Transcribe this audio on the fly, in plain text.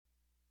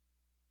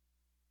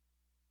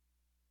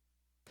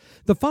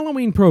The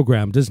following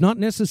program does not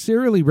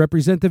necessarily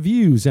represent the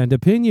views and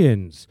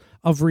opinions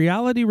of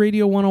Reality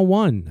Radio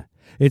 101,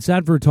 its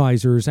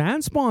advertisers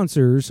and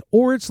sponsors,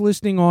 or its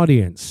listening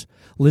audience.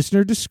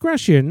 Listener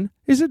discretion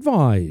is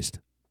advised.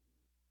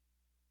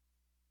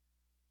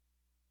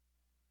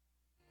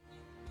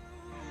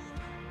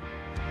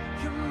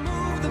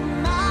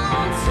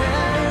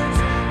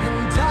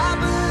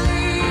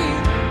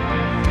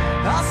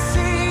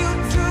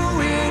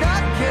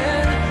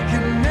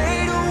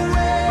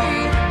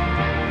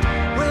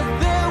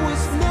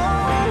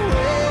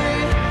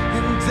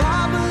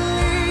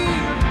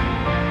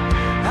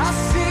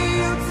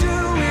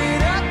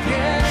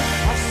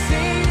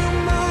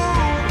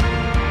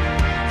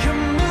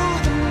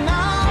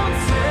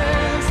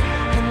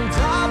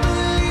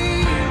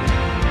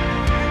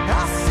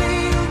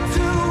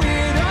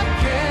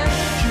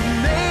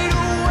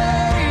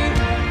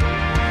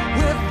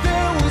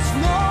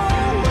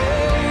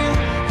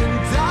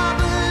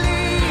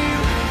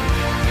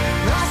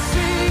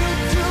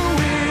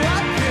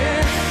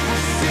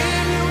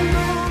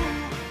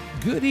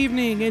 Good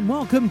evening and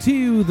welcome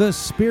to the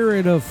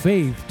Spirit of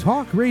Faith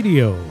Talk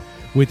Radio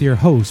with your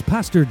host,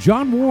 Pastor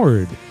John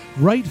Ward,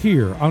 right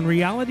here on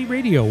Reality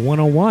Radio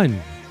 101.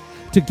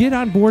 To get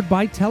on board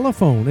by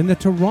telephone in the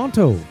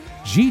Toronto,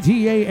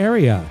 GTA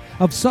area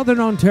of Southern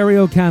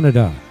Ontario,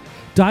 Canada,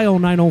 dial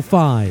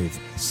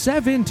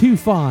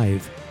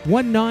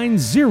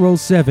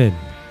 905-725-1907.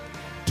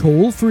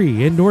 Toll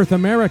free in North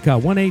America,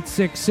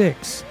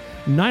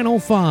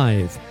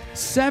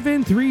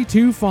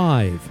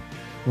 1-866-905-7325.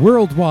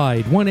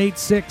 Worldwide,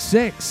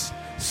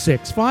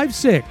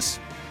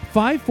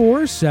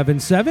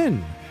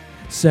 1-866-656-5477.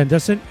 Send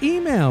us an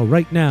email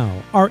right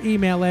now. Our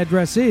email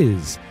address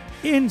is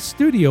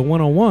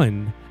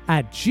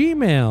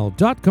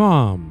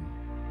instudio101@gmail.com.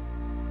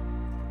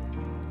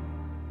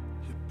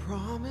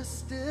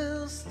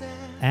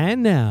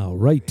 And now,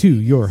 right to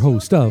your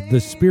host of the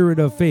Spirit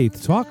of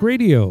Faith Talk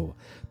Radio,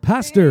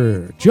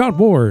 Pastor John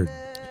Ward.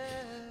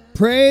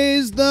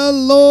 Praise the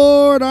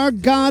Lord. Our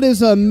God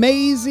is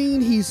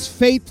amazing. He's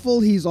faithful.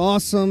 He's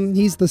awesome.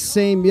 He's the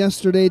same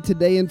yesterday,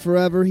 today, and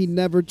forever. He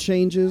never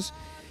changes.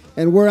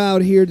 And we're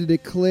out here to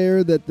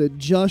declare that the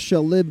just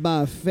shall live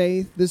by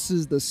faith. This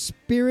is the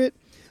Spirit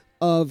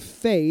of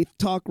Faith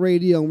Talk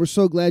Radio, and we're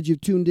so glad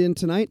you've tuned in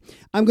tonight.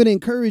 I'm going to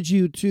encourage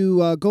you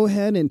to go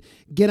ahead and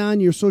get on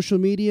your social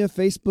media,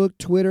 Facebook,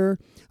 Twitter,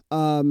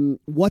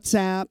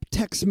 WhatsApp,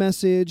 text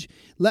message.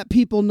 Let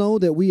people know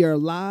that we are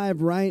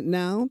live right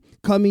now,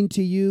 coming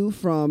to you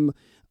from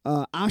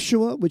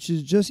Oshawa, which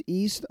is just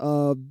east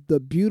of the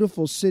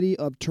beautiful city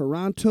of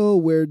Toronto,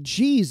 where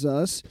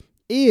Jesus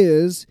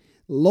is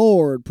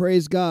Lord.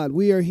 Praise God.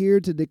 We are here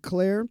to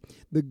declare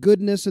the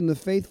goodness and the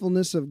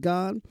faithfulness of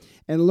God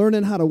and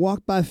learning how to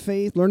walk by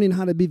faith, learning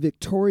how to be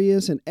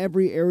victorious in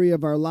every area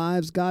of our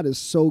lives. God is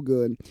so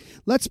good.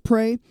 Let's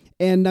pray,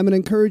 and I'm going to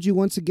encourage you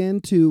once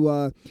again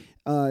to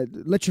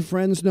let your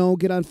friends know,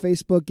 get on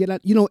Facebook,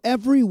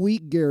 every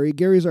week,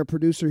 Gary's our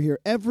producer here.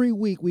 Every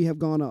week we have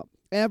gone up.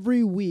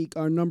 Every week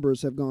our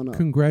numbers have gone up.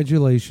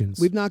 Congratulations.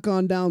 We've not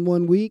gone down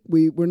one week.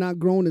 We're not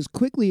growing as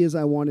quickly as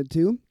I wanted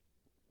to,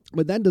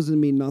 but that doesn't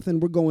mean nothing.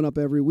 We're going up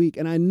every week.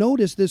 And I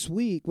noticed this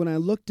week when I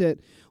looked at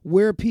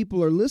where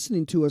people are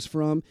listening to us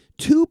from,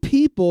 2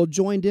 people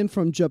joined in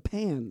from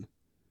Japan.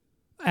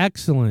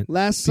 Excellent.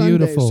 Last Sunday.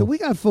 Beautiful. So we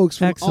got folks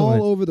from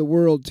all over the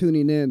world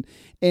tuning in.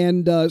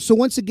 And so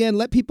once again,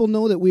 let people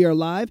know that we are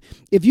live.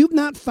 If you've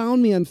not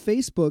found me on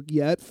Facebook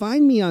yet,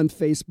 find me on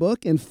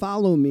Facebook and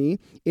follow me.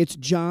 It's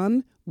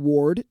John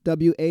Ward,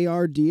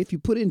 W-A-R-D. If you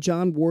put in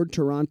John Ward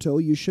Toronto,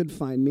 you should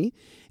find me.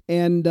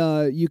 And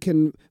you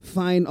can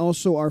find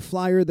also our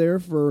flyer there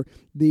for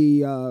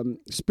the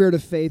Spirit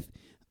of Faith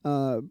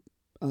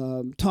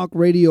talk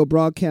radio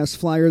broadcast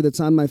flyer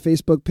that's on my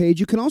Facebook page.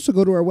 You can also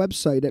go to our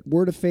website at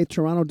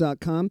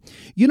wordoffaithtoronto.com.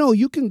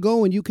 You can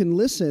go and you can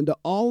listen to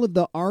all of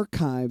the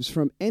archives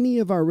from any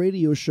of our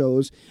radio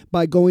shows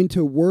by going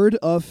to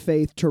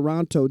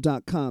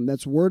wordoffaithtoronto.com.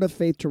 That's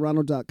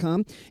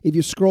wordoffaithtoronto.com. If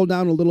you scroll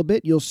down a little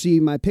bit, you'll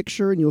see my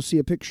picture and you'll see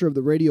a picture of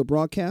the radio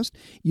broadcast.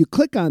 You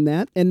click on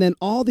that, and then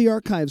all the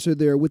archives are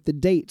there with the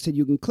dates, and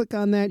you can click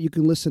on that. You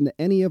can listen to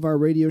any of our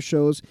radio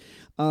shows.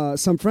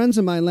 Some friends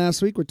of mine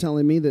last week were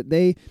telling me that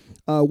they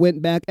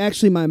went back.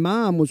 Actually, my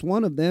mom was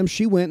one of them.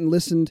 She went and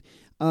listened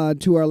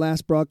to our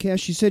last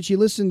broadcast. She said she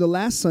listened to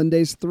last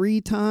Sunday's 3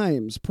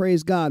 times.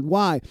 Praise God.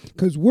 Why?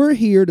 Because we're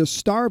here to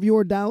starve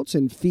your doubts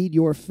and feed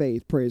your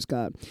faith. Praise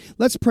God.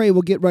 Let's pray.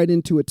 We'll get right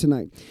into it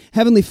tonight.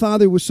 Heavenly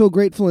Father, we're so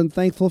grateful and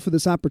thankful for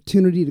this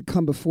opportunity to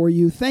come before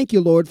you. Thank you,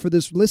 Lord, for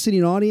this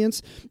listening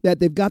audience, that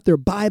they've got their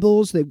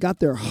Bibles, they've got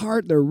their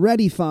heart, they're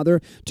ready,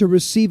 Father, to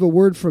receive a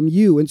word from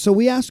you. And so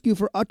we ask you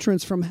for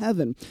utterance from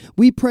heaven.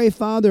 We pray,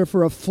 Father,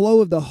 for a flow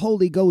of the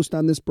Holy Ghost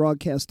on this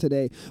broadcast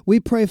today.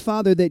 We pray,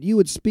 Father, that you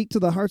would speak to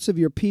the the hearts of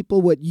your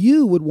people what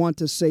you would want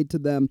to say to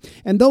them.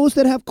 And those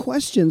that have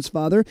questions,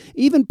 Father,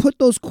 even put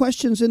those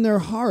questions in their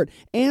heart,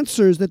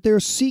 answers that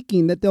they're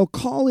seeking, that they'll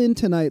call in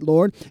tonight,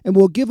 Lord, and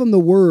we'll give them the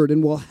word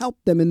and we'll help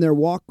them in their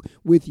walk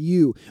with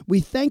you.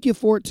 We thank you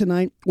for it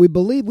tonight. We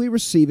believe we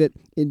receive it.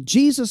 In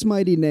Jesus'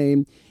 mighty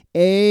name,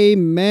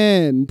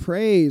 amen.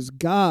 Praise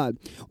God.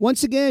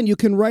 Once again, you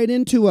can write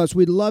into us.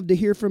 We'd love to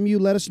hear from you.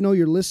 Let us know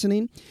you're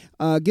listening.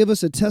 Give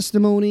us a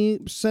testimony.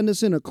 Send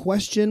us in a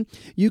question.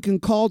 You can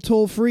call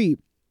toll free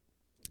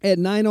at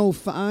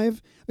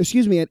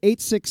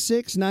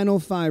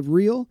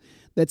 866-905-REAL.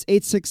 That's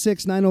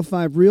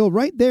 866-905-REAL.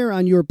 Right there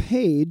on your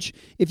page,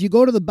 if you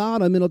go to the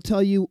bottom, it'll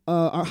tell you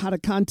how to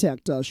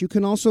contact us. You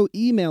can also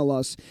email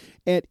us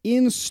at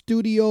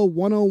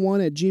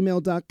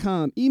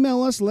instudio101@gmail.com.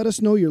 Email us. Let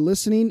us know you're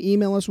listening.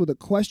 Email us with a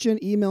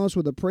question. Email us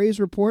with a praise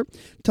report.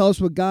 Tell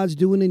us what God's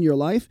doing in your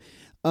life.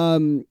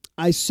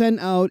 I sent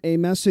out a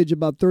message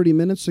about 30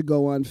 minutes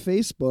ago on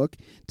Facebook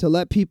to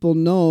let people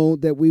know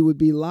that we would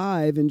be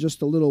live in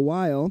just a little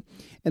while.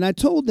 And I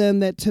told them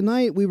that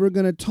tonight we were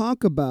going to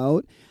talk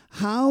about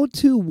how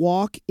to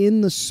walk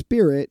in the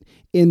Spirit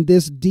in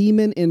this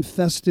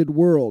demon-infested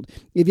world.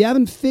 If you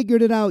haven't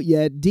figured it out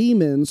yet,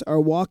 demons are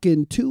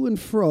walking to and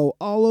fro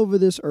all over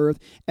this earth,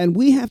 and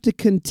we have to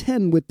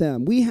contend with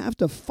them. We have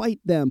to fight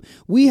them.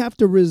 We have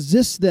to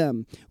resist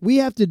them. We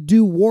have to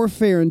do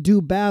warfare and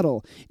do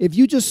battle. If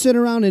you just sit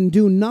around and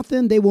do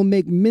nothing, they will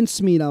make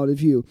mincemeat out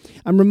of you.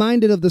 I'm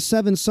reminded of the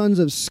 7 sons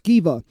of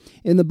Sceva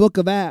in the book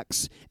of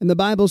Acts, and the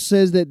Bible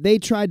says that they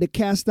tried to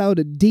cast out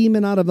a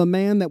demon out of a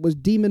man that was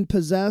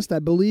demon-possessed. I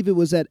believe it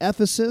was at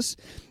Ephesus.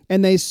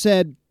 And they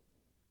said,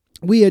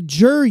 "We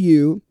adjure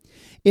you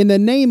in the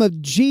name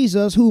of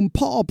Jesus, whom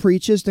Paul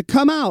preaches, to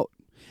come out."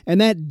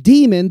 And that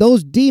demon,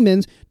 those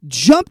demons,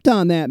 jumped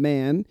on that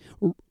man,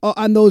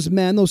 on those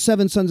men, those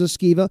 7 sons of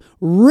Sceva,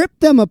 ripped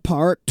them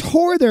apart,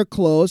 tore their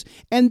clothes,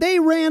 and they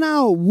ran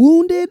out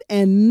wounded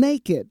and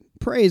naked.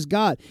 Praise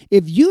God.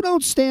 If you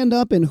don't stand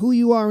up in who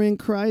you are in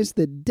Christ,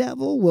 the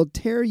devil will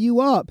tear you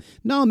up.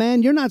 No,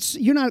 man, you're not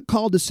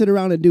called to sit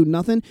around and do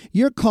nothing.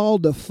 You're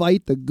called to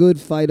fight the good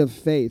fight of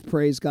faith.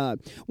 Praise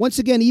God. Once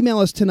again, email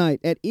us tonight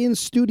at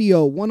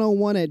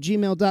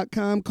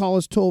instudio101@gmail.com. Call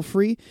us toll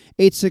free,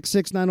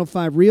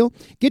 866-905-REAL.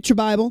 Get your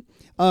Bible.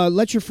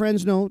 Let your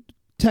friends know.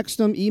 Text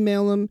them,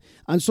 email them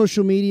on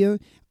social media.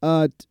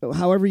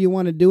 However you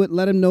want to do it,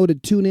 let them know to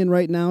tune in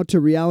right now to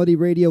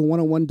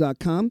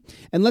realityradio101.com.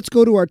 And let's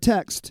go to our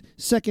text,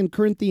 2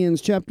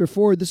 Corinthians chapter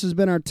 4. This has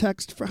been our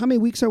text for how many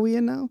weeks are we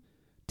in now?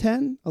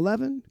 10,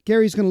 11?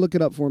 Gary's going to look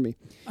it up for me.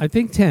 I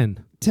think 10.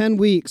 10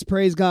 weeks,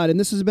 praise God. And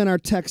this has been our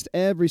text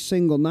every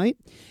single night.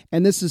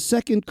 And this is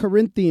 2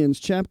 Corinthians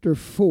chapter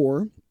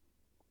 4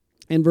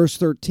 and verse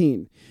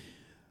 13.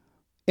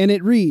 And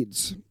it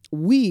reads,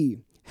 "We,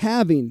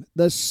 having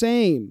the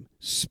same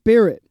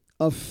spirit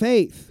of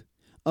faith,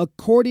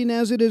 according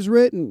as it is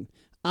written,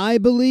 I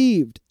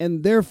believed,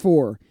 and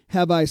therefore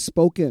have I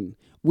spoken.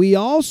 We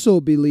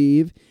also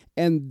believe,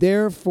 and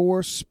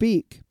therefore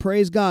speak."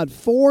 Praise God.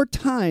 4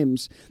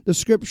 times the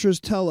scriptures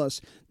tell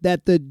us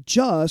that the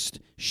just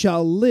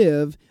shall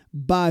live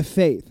by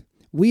faith.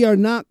 We are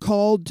not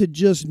called to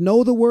just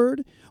know the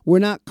word. We're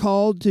not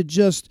called to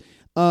just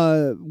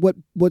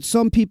what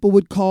some people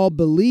would call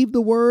believe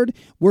the word.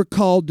 We're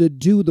called to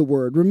do the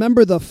word.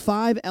 Remember the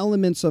 5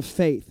 elements of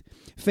faith.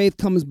 Faith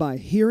comes by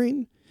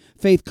hearing.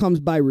 Faith comes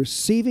by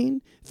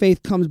receiving.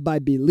 Faith comes by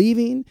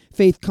believing.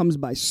 Faith comes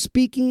by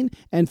speaking.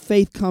 And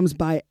faith comes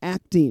by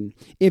acting.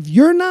 If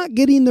you're not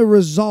getting the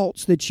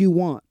results that you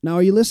want, now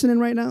are you listening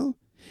right now?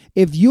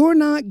 If you're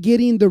not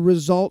getting the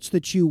results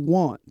that you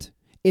want,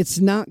 it's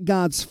not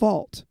God's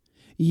fault.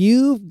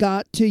 You've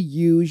got to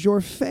use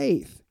your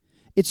faith.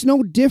 It's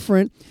no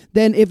different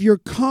than if your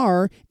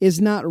car is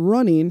not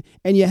running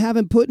and you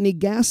haven't put any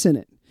gas in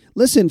it.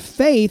 Listen,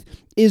 faith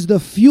is the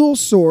fuel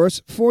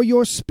source for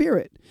your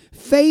spirit.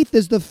 Faith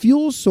is the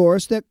fuel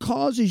source that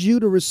causes you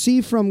to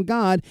receive from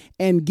God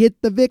and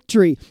get the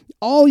victory.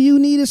 All you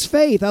need is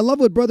faith. I love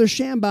what Brother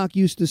Schambach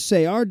used to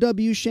say,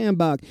 R.W.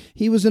 Schambach.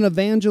 He was an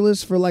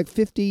evangelist for like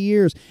 50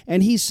 years,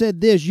 and he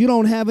said this, "You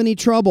don't have any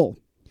trouble.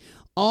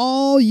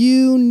 All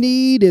you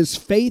need is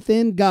faith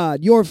in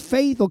God. Your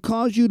faith will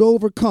cause you to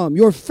overcome.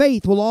 Your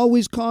faith will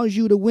always cause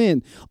you to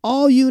win.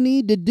 All you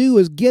need to do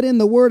is get in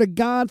the Word of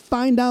God,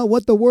 find out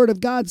what the Word of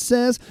God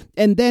says,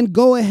 and then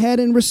go ahead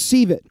and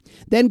receive it.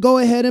 Then go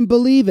ahead and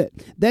believe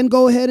it. Then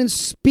go ahead and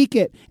speak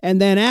it, and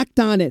then act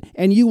on it.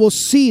 And you will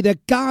see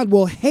that God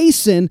will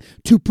hasten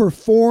to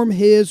perform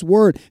His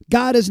Word.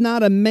 God is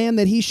not a man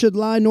that He should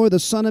lie, nor the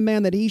Son of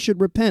Man that He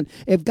should repent.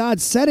 If God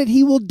said it,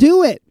 He will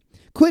do it.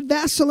 Quit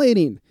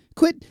vacillating.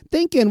 Quit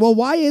thinking, well,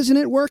 why isn't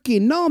it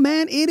working? No,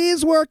 man, it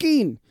is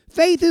working.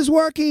 Faith is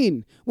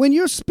working. When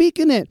you're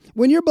speaking it,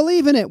 when you're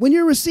believing it, when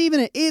you're receiving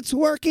it, it's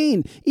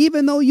working.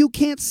 Even though you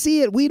can't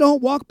see it, we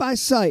don't walk by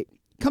sight.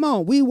 Come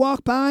on, we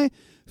walk by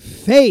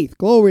faith.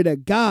 Glory to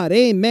God.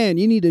 Amen.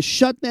 You need to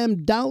shut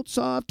them doubts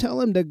off. Tell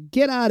them to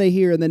get out of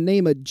here in the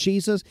name of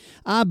Jesus.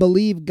 I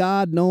believe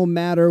God no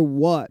matter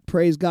what.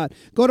 Praise God.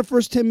 Go to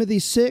 1 Timothy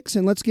 6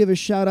 and let's give a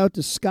shout out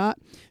to Scott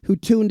who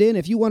tuned in.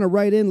 If you want to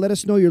write in, let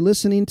us know you're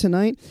listening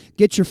tonight.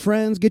 Get your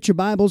friends, get your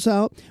Bibles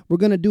out. We're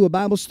going to do a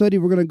Bible study.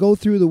 We're going to go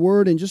through the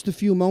Word in just a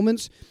few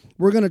moments.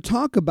 We're going to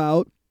talk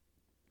about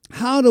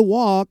how to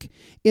walk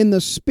in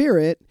the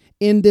Spirit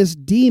in this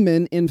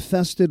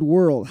demon-infested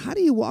world. How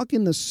do you walk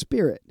in the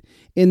Spirit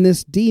in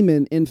this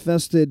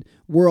demon-infested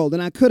world?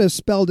 And I could have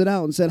spelled it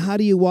out and said, how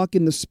do you walk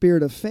in the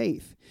spirit of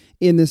faith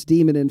in this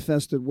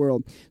demon-infested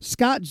world?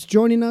 Scott's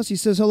joining us. He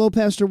says, hello,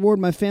 Pastor Ward.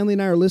 My family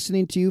and I are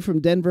listening to you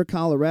from Denver,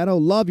 Colorado.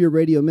 Love your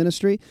radio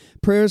ministry.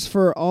 Prayers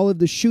for all of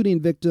the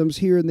shooting victims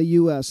here in the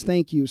U.S.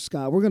 Thank you,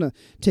 Scott. We're going to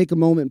take a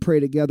moment and pray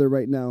together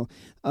right now.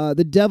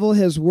 The devil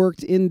has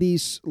worked in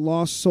these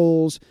lost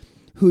souls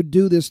who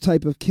do this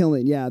type of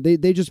killing. Yeah,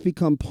 they just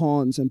become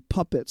pawns and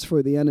puppets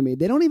for the enemy.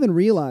 They don't even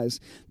realize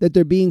that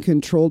they're being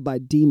controlled by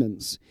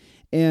demons.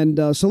 And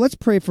so let's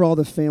pray for all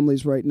the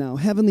families right now.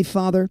 Heavenly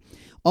Father,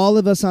 all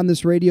of us on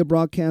this radio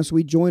broadcast,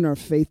 we join our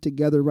faith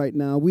together right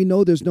now. We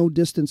know there's no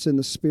distance in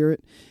the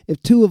Spirit.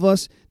 If two of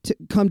us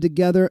come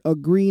together,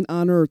 agreeing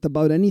on earth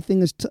about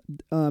anything is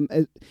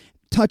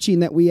touching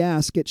that we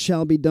ask, it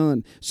shall be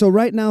done. So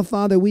right now,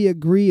 Father, we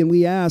agree and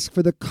we ask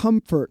for the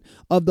comfort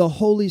of the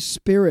Holy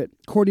Spirit,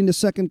 according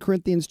to 2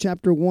 Corinthians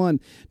chapter 1,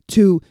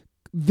 to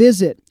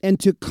visit and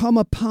to come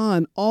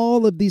upon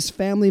all of these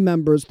family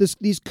members,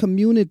 these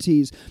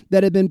communities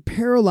that have been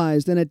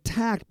paralyzed and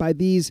attacked by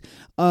these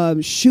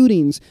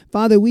shootings.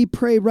 Father, we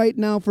pray right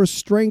now for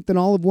strength in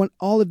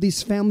all of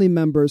these family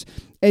members.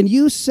 And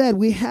you said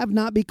we have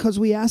not because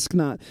we ask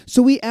not.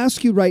 So we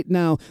ask you right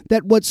now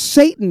that what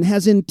Satan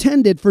has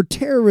intended for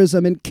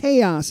terrorism and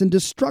chaos and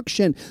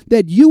destruction,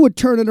 that you would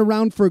turn it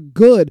around for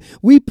good.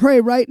 We pray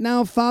right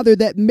now, Father,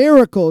 that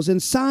miracles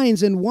and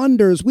signs and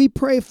wonders, we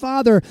pray,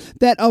 Father,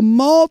 that a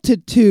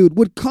multitude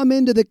would come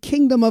into the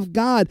kingdom of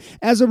God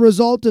as a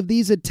result of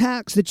these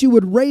attacks, that you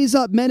would raise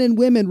up men and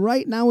women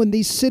right now in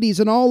these cities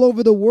and all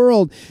over the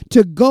world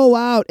to go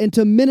out and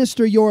to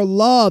minister your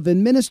love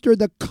and minister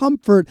the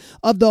comfort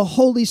of the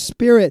Holy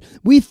Spirit.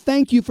 We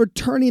thank you for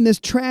turning this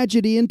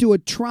tragedy into a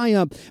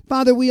triumph.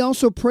 Father, we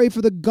also pray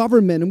for the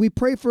government, and we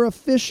pray for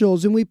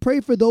officials, and we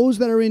pray for those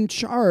that are in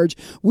charge.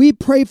 We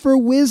pray for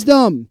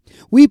wisdom.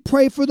 We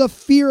pray for the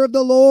fear of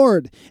the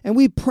Lord, and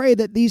we pray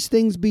that these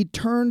things be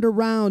turned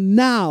around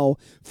now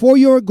for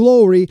your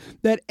glory,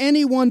 that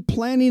anyone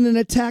planning an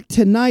attack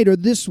tonight or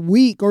this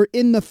week or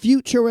in the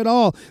future at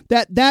all,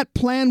 that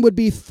plan would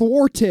be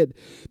thwarted.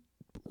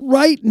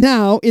 Right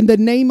now, in the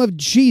name of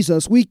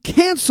Jesus, we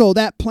cancel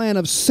that plan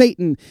of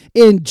Satan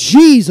in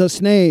Jesus'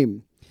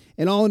 name.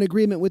 And all in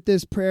agreement with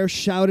this prayer,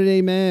 shouted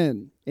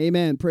amen.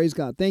 Amen. Praise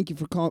God. Thank you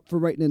for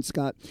writing in,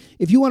 Scott.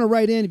 If you want to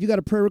write in, if you got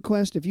a prayer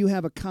request, if you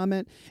have a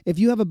comment, if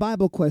you have a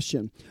Bible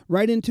question,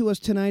 write into us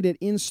tonight at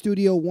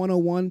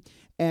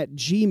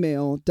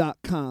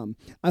instudio101@gmail.com.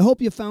 I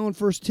hope you found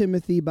 1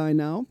 Timothy by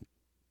now,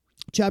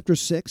 chapter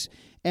 6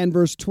 and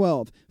verse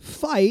 12.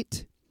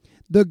 Fight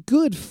the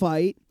good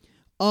fight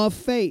of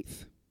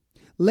faith.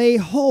 Lay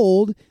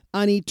hold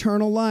on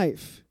eternal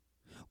life,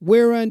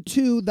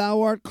 whereunto thou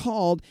art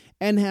called,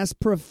 and hast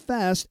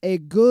professed a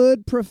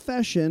good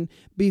profession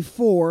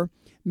before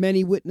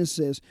many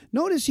witnesses.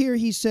 Notice here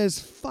he says,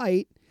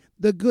 fight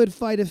the good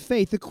fight of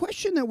faith. The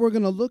question that we're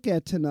going to look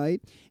at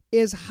tonight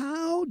is,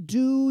 how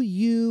do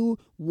you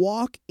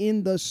walk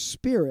in the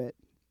Spirit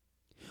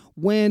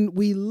when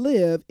we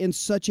live in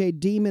such a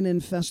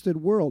demon-infested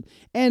world?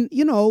 And,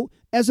 you know,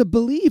 as a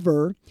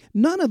believer,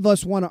 none of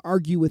us want to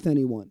argue with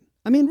anyone.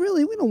 I mean,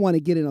 really, we don't want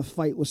to get in a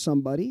fight with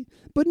somebody.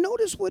 But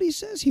notice what he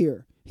says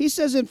here. He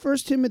says in 1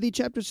 Timothy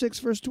chapter 6,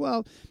 verse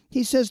 12,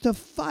 he says to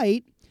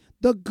fight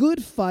the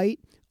good fight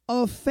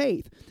of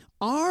faith.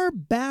 Our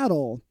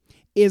battle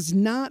is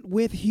not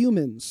with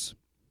humans.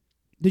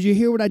 Did you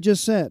hear what I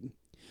just said?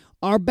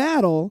 Our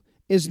battle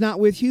is not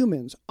with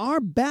humans. Our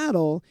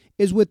battle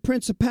is with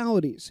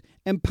principalities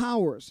and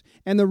powers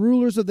and the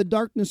rulers of the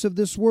darkness of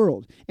this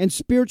world and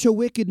spiritual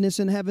wickedness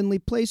in heavenly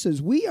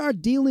places. We are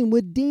dealing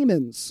with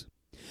demons.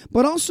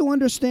 But also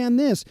understand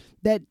this,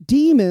 that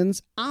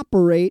demons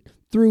operate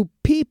through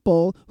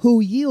people who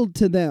yield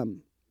to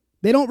them.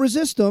 They don't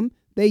resist them,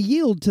 they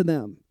yield to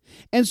them.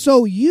 And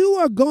so you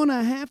are going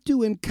to have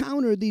to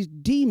encounter these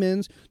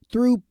demons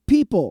through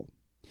people.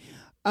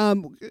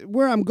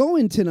 Where I'm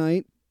going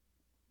tonight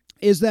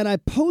is that I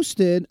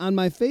posted on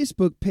my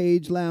Facebook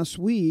page last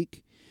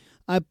week,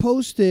 I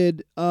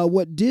posted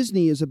what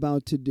Disney is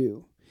about to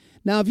do.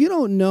 Now, if you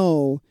don't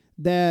know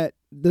that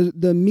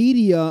the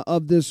media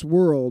of this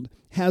world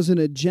has an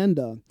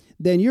agenda,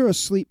 then you're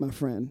asleep, my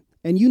friend,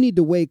 and you need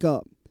to wake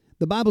up.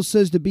 The Bible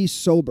says to be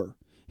sober.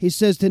 He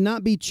says to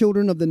not be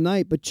children of the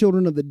night, but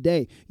children of the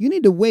day. You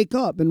need to wake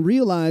up and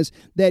realize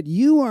that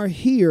you are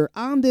here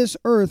on this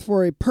earth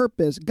for a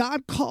purpose.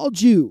 God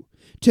called you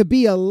to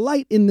be a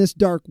light in this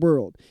dark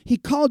world. He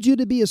called you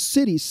to be a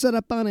city set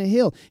up on a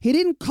hill. He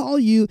didn't call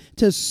you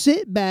to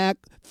sit back,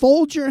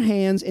 fold your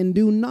hands, and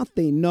do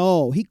nothing.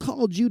 No, he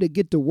called you to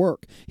get to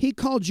work. He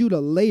called you to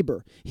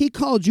labor. He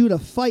called you to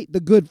fight the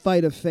good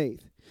fight of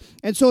faith.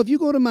 And so if you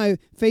go to my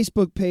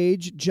Facebook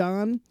page,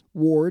 John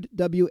Ward,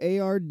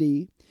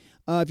 W-A-R-D,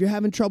 if you're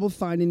having trouble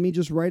finding me,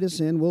 just write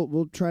us in.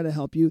 We'll try to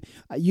help you.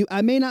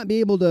 I may not be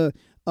able to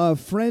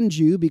friend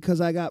you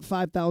because I got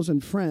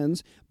 5,000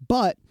 friends,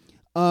 but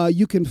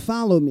you can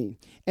follow me.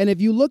 And if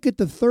you look at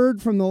the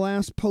third from the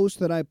last post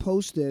that I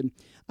posted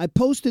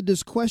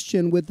this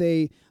question with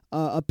a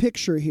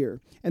picture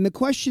here. And the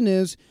question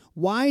is,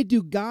 why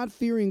do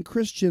God-fearing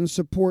Christians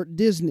support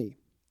Disney?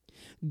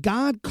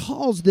 God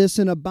calls this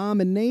an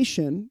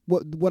abomination,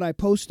 what I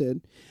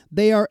posted.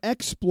 They are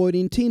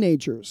exploiting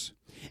teenagers.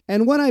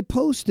 And what I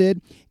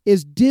posted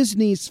is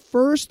Disney's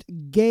first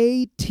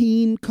gay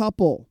teen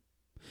couple.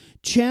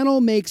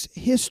 Channel makes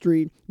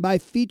history by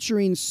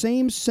featuring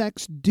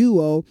same-sex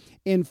duo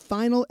in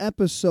final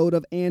episode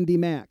of Andy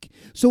Mack.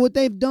 So what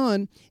they've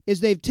done is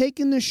they've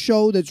taken the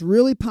show that's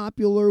really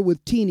popular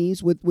with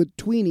teenies, with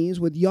tweenies,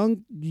 with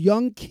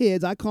young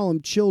kids. I call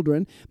them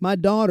children. My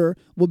daughter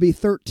will be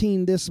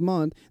 13 this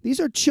month. These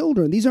are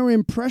children. These are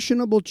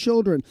impressionable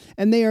children.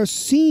 And they are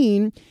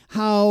seeing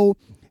how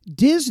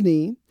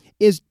Disney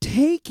is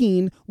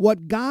taking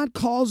what God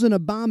calls an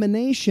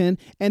abomination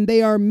and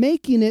they are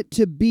making it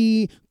to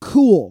be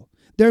cool.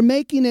 They're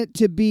making it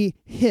to be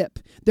hip.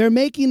 They're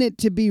making it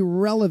to be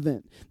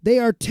relevant. They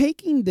are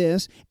taking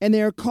this and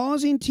they are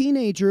causing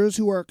teenagers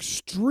who are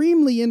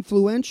extremely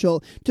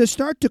influential to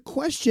start to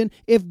question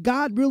if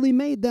God really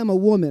made them a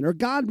woman or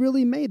God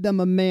really made them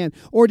a man,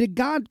 or did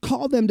God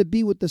call them to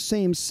be with the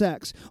same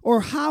sex,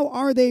 or how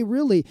are they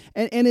really?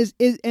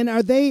 And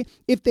are they,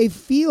 if they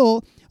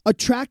feel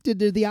attracted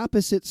to the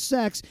opposite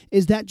sex,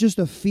 is that just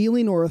a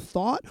feeling or a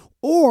thought,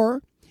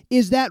 or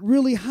is that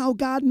really how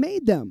God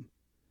made them?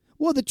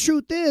 Well, the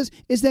truth is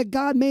that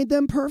God made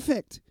them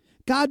perfect.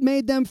 God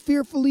made them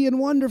fearfully and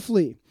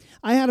wonderfully.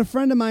 I had a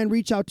friend of mine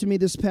reach out to me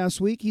this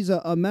past week. He's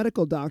a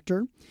medical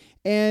doctor,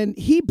 and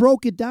he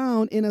broke it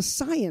down in a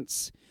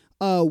science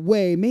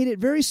way, made it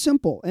very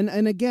simple.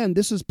 And again,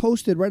 this is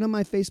posted right on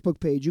my Facebook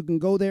page. You can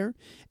go there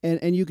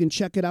and you can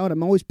check it out.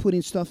 I'm always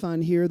putting stuff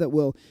on here that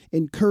will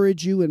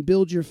encourage you and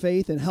build your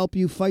faith and help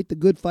you fight the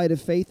good fight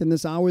of faith in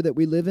this hour that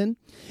we live in.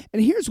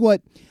 And here's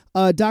what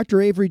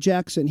Dr. Avery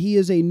Jackson, he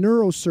is a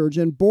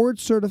neurosurgeon,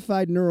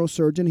 board-certified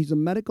neurosurgeon. He's a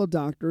medical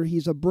doctor.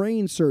 He's a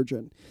brain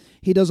surgeon.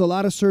 He does a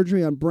lot of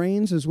surgery on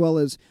brains as well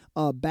as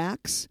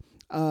backs.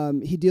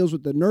 He deals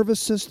with the nervous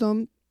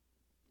system.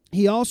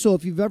 He also,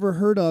 if you've ever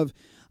heard of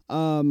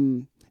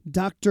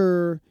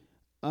Dr.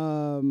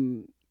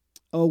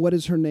 What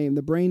is her name?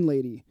 The brain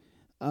lady.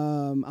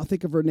 I'll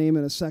think of her name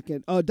in a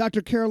second.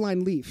 Dr.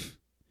 Caroline Leaf.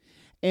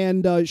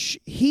 And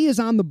he is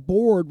on the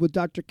board with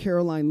Dr.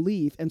 Caroline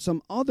Leaf and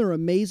some other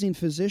amazing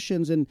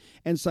physicians and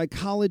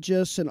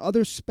psychologists and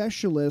other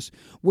specialists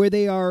where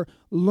they are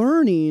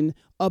learning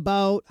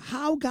about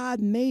how God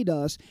made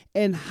us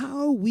and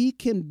how we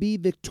can be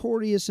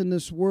victorious in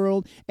this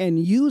world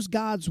and use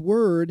God's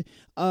word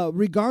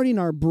regarding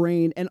our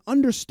brain and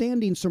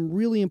understanding some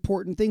really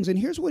important things. And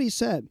here's what he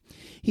said.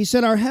 He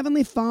said, our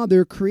Heavenly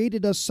Father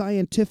created us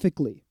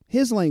scientifically,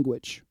 his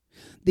language.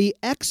 The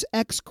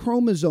XX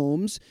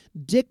chromosomes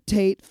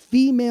dictate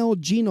female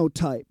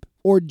genotype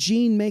or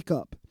gene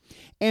makeup,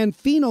 and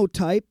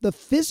phenotype, the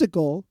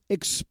physical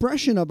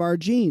expression of our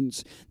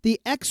genes. The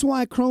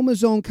XY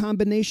chromosome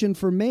combination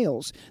for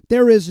males.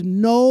 There is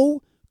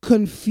no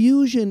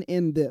confusion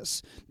in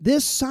this.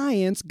 This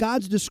science,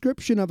 God's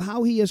description of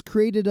how he has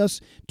created us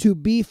to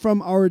be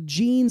from our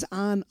genes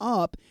on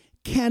up,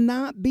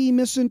 cannot be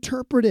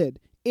misinterpreted.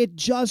 It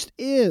just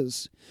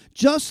is.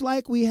 Just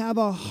like we have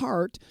a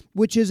heart,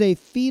 which is a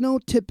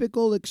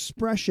phenotypical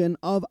expression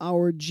of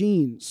our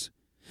genes.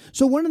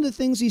 So one of the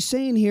things he's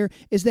saying here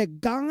is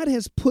that God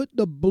has put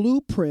the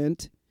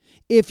blueprint,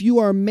 if you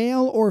are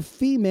male or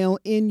female,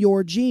 in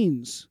your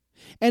genes.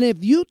 And if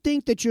you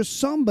think that you're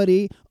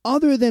somebody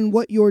other than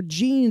what your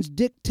genes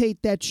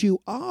dictate that you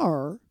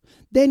are,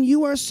 then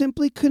you are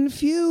simply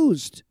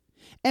confused.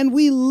 And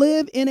we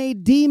live in a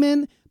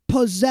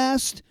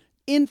demon-possessed,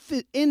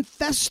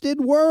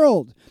 infested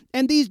world.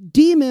 And these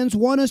demons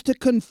want us to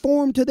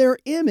conform to their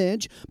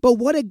image. But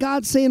what did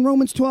God say in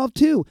Romans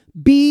 12:2?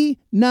 Be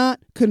not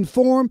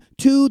conformed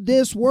to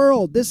this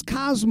world, this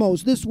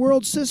cosmos, this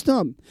world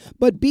system,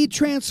 but be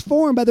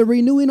transformed by the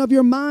renewing of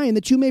your mind,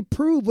 that you may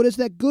prove what is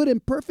that good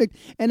and perfect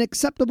and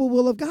acceptable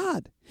will of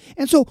God.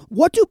 And so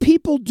what do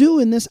people do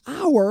in this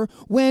hour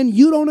when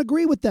you don't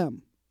agree with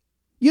them?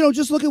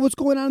 Just look at what's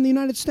going on in the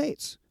United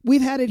States.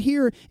 We've had it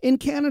here in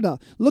Canada.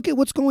 Look at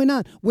what's going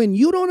on. When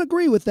you don't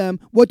agree with them,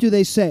 what do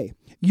they say?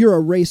 You're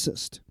a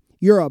racist.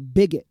 You're a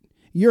bigot.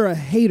 You're a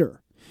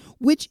hater,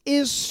 which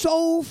is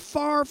so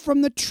far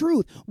from the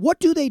truth. What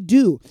do?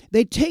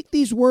 They take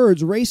these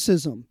words,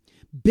 racism,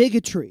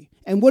 bigotry,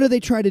 and what do they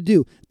try to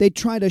do? They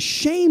try to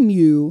shame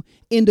you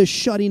into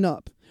shutting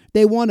up.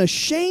 They want to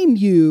shame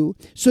you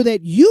so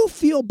that you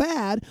feel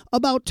bad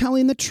about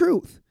telling the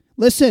truth.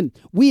 Listen,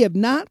 we have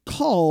not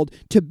called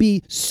to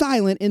be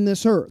silent in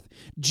this earth.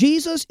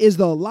 Jesus is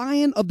the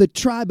Lion of the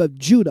tribe of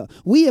Judah.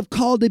 We have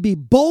called to be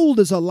bold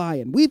as a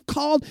lion. We've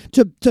called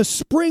to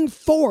spring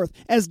forth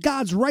as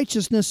God's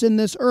righteousness in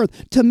this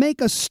earth, to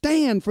make a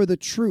stand for the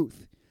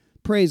truth.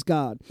 Praise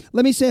God.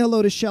 Let me say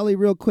hello to Shelly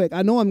real quick.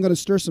 I know I'm going to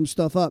stir some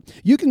stuff up.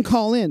 You can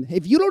call in.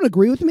 If you don't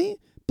agree with me,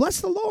 bless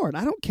the Lord.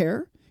 I don't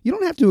care. You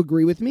don't have to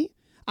agree with me.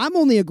 I'm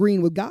only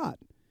agreeing with God.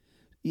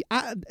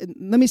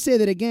 Let me say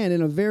that again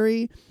in a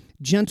very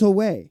gentle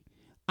way.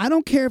 I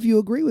don't care if you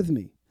agree with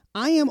me.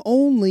 I am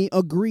only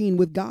agreeing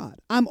with God.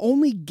 I'm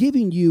only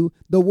giving you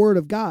the word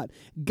of God.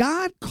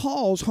 God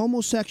calls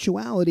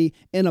homosexuality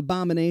an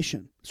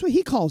abomination. That's what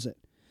he calls it.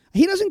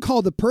 He doesn't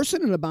call the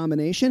person an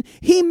abomination.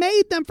 He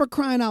made them, for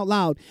crying out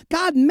loud.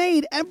 God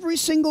made every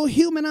single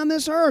human on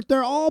this earth.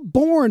 They're all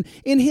born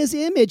in his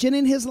image and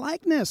in his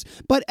likeness.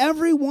 But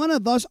every one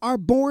of us are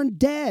born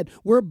dead.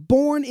 We're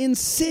born in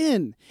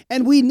sin.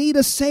 And we need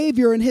a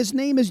Savior, and his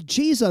name is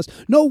Jesus.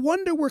 No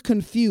wonder we're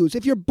confused.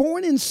 If you're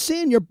born in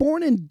sin, you're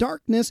born in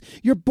darkness,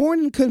 you're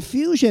born in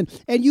confusion,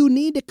 and you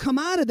need to come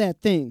out of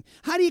that thing.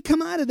 How do you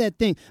come out of that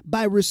thing?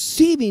 By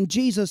receiving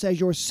Jesus as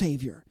your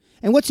Savior.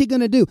 And what's he going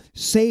to do?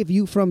 Save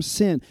you from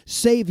sin.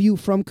 Save you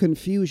from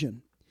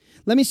confusion.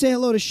 Let me say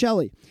hello to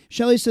Shelly.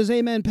 Shelly says,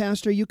 amen,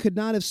 Pastor. You could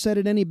not have said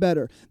it any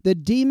better. The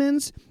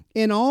demons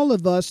in all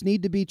of us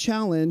need to be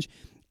challenged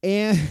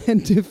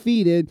and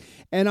defeated.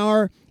 And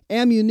our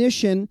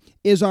ammunition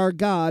is our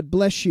God.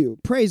 Bless you.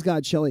 Praise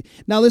God, Shelly.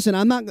 Now, listen,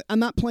 I'm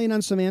not playing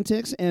on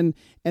semantics, and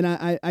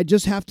I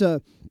just have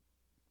to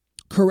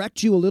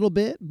correct you a little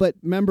bit. But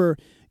remember,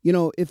 you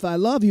know, if I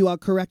love you, I'll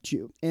correct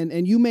you.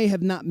 And you may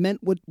have not meant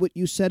what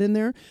you said in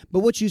there, but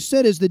what you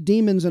said is the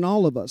demons in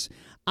all of us.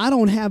 I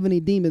don't have any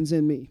demons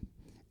in me.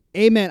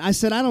 Amen. I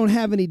said, I don't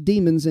have any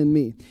demons in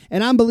me.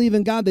 And I'm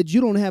believing, God, that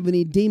you don't have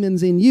any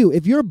demons in you.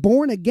 If you're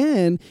born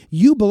again,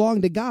 you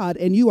belong to God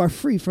and you are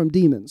free from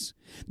demons.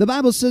 The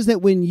Bible says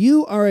that when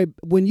you are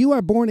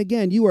born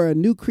again, you are a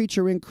new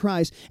creature in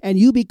Christ and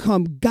you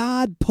become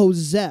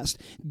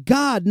God-possessed.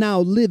 God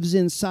now lives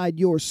inside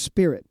your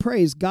spirit.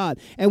 Praise God.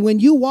 And when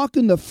you walk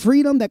in the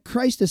freedom that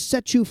Christ has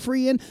set you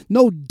free in,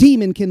 no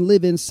demon can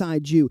live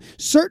inside you.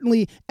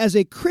 Certainly, as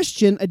a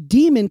Christian, a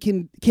demon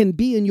can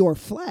be in your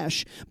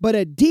flesh, but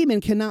a demon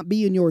cannot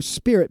be in your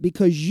spirit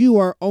because you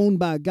are owned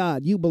by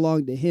God. You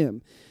belong to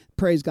him.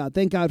 Praise God.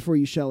 Thank God for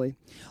you, Shelley.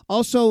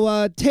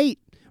 Also, Tate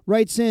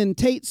writes in,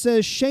 Tate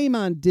says, shame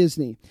on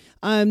Disney.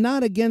 I'm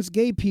not against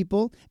gay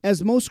people,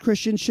 as most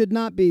Christians should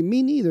not be.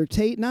 Me neither,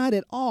 Tate, not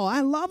at all. I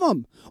love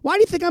them. Why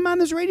do you think I'm on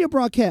this radio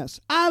broadcast?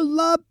 I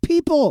love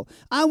people.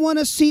 I want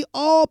to see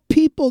all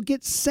people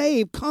get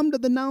saved, come to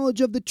the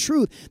knowledge of the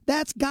truth.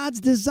 That's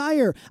God's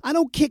desire. I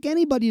don't kick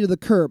anybody to the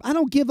curb. I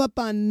don't give up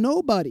on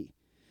nobody.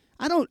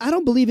 I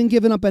don't believe in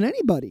giving up on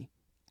anybody.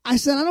 I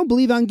said I don't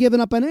believe on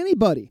giving up on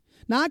anybody.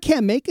 Now, I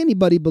can't make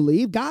anybody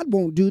believe. God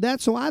won't do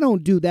that, so I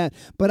don't do that.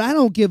 But I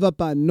don't give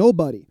up on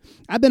nobody.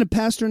 I've been a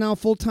pastor now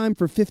full-time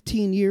for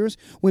 15 years.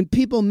 When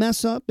people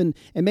mess up and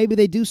maybe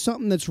they do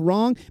something that's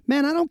wrong,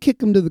 man, I don't kick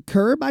them to the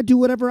curb. I do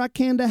whatever I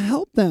can to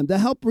help them, to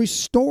help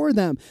restore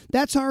them.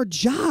 That's our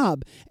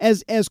job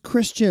as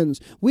Christians.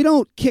 We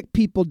don't kick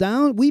people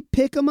down. We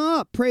pick them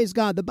up. Praise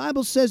God. The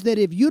Bible says that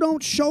if you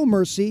don't show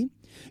mercy,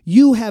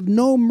 you have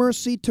no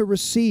mercy to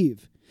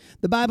receive.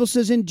 The Bible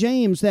says in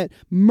James that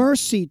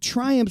mercy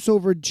triumphs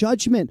over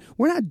judgment.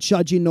 We're not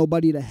judging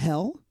nobody to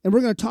hell. And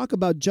we're going to talk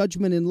about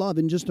judgment and love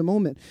in just a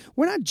moment.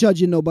 We're not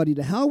judging nobody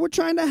to hell. We're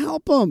trying to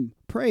help them.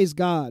 Praise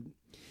God.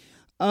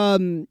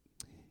 Tate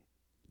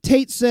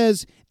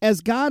says,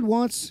 as God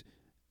wants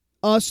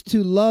us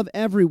to love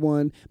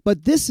everyone,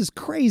 but this is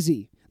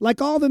crazy.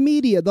 Like all the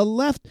media, the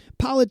left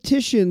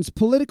politicians,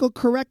 political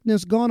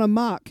correctness gone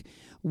amok.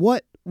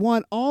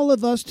 Want all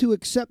of us to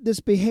accept this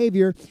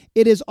behavior.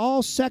 It is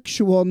all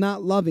sexual,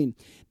 not loving.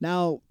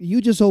 Now, you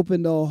just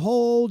opened a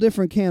whole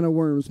different can of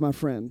worms, my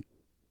friend.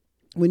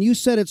 When you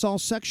said it's all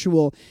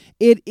sexual,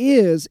 it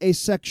is a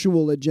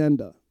sexual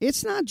agenda.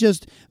 It's not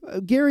just,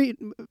 Gary,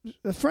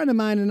 a friend of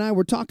mine and I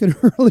were talking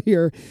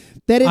earlier,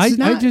 that it's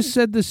not. I just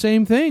said the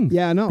same thing.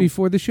 Yeah, I know.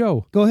 Before the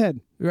show. Go ahead.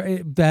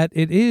 That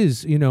it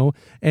is,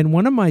 and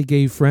one of my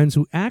gay friends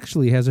who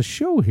actually has a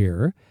show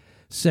here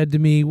said to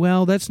me,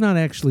 well, that's not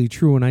actually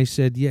true. And I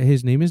said, yeah,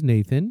 his name is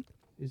Nathan.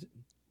 Is it?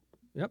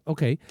 Yep.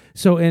 Okay.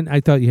 So, and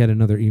I thought you had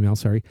another email.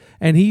 Sorry.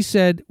 And he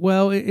said,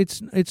 well,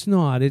 it's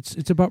not.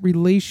 It's about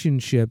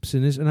relationships.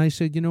 And I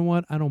said, you know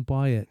what? I don't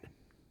buy it.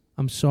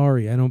 I'm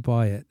sorry. I don't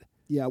buy it.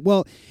 Yeah.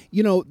 Well,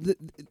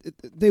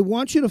 they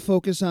want you to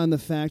focus on the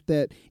fact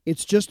that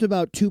it's just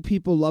about two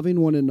people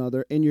loving one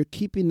another and you're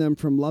keeping them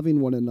from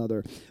loving one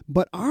another.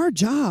 But our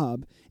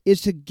job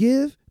is to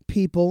give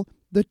people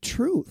the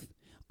truth.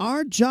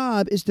 Our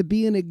job is to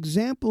be an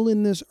example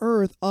in this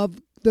earth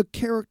of the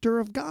character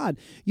of God.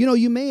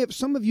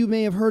 Some of you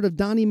may have heard of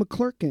Donnie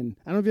McClurkin.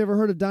 I don't know if you ever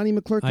heard of Donnie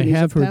McClurkin. I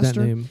have heard that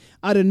name.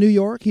 Out of New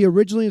York. He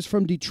originally is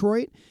from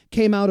Detroit,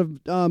 came out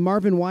of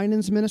Marvin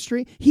Winans'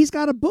 ministry. He's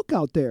got a book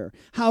out there,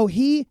 how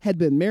he had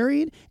been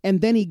married,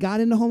 and then he got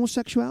into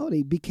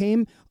homosexuality,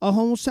 became a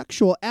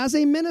homosexual as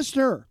a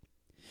minister.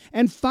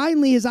 And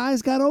finally, his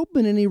eyes got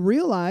open, and he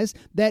realized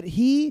that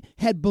he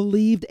had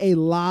believed a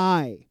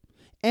lie.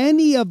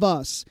 Any of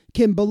us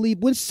can believe.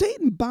 When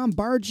Satan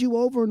bombards you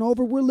over and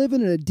over, we're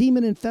living in a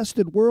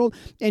demon-infested world,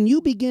 and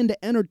you begin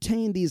to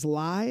entertain these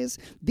lies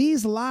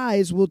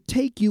will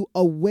take you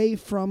away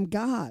from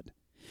God.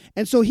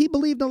 And so he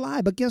believed a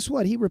lie, but guess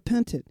what? He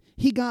repented.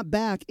 He got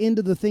back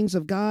into the things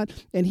of God,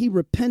 and he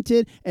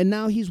repented, and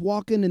now he's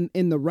walking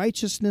in the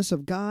righteousness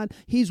of God.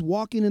 He's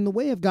walking in the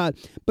way of God.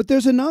 But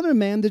there's another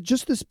man that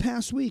just this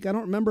past week, I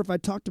don't remember if I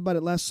talked about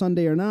it last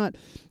Sunday or not,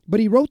 but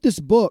he wrote this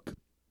book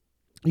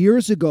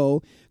years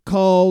ago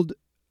called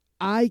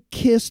I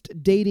Kissed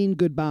Dating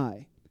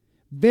Goodbye.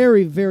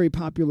 Very, very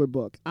popular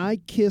book. I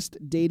Kissed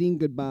Dating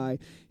Goodbye.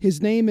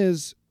 His name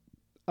is,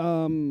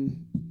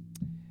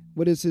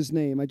 what is his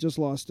name? I just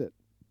lost it.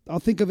 I'll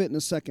think of it in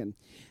a second.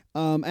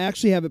 I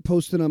actually have it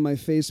posted on my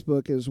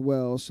Facebook as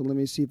well, so let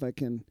me see if I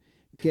can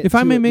get If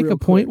I may make a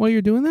point while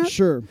you're doing that?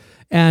 Sure.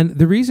 And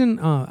the reason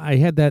I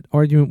had that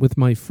argument with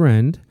my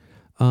friend,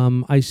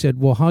 I said,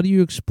 well, how do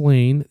you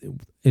explain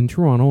in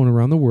Toronto and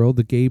around the world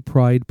the gay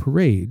pride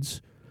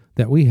parades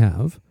that we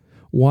have?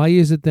 Why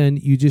is it then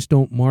you just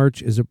don't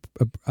march as a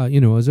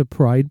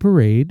pride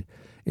parade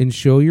and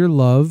show your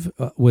love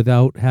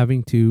without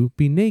having to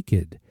be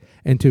naked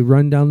and to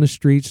run down the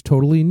streets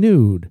totally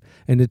nude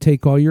and to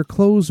take all your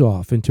clothes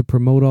off and to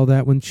promote all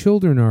that when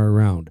children are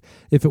around?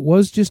 If it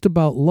was just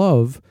about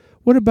love,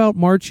 what about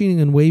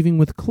marching and waving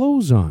with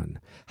clothes on?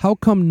 How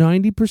come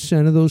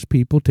 90% of those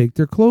people take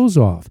their clothes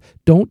off?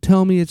 Don't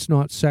tell me it's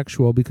not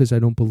sexual, because I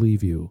don't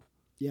believe you.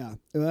 Yeah,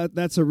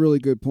 that's a really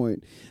good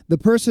point. The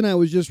person I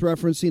was just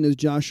referencing is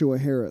Joshua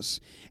Harris.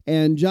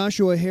 And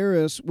Joshua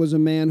Harris was a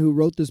man who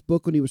wrote this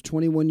book when he was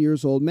 21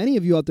 years old. Many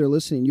of you out there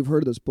listening, you've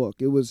heard of this book.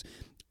 It was,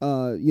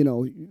 a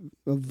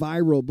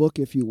viral book,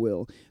 if you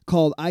will,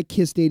 called I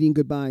Kissed Dating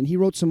Goodbye. And he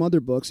wrote some other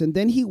books. And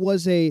then he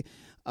was a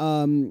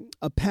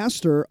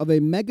pastor of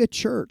a mega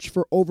church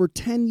for over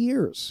 10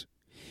 years.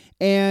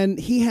 And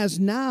he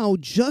has now,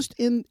 just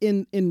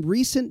in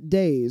recent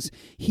days,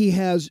 he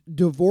has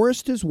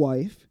divorced his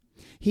wife.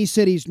 He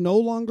said he's no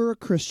longer a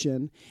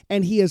Christian,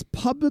 and he has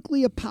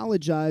publicly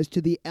apologized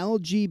to the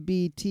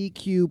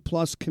LGBTQ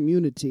plus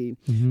community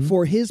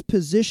for his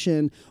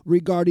position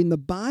regarding the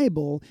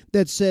Bible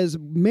that says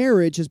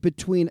marriage is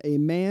between a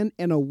man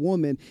and a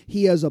woman.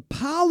 He has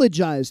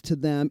apologized to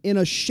them in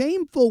a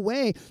shameful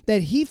way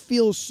that he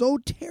feels so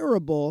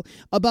terrible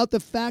about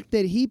the fact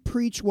that he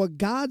preached what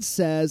God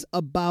says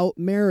about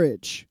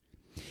marriage.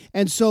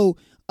 And so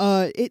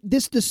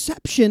this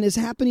deception is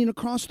happening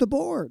across the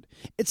board.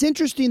 It's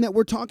interesting that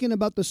we're talking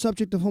about the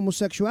subject of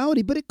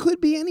homosexuality, but it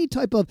could be any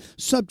type of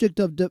subject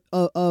of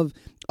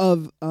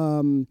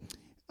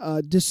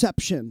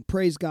deception.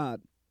 Praise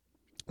God.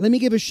 Let me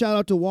give a shout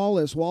out to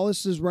Wallace.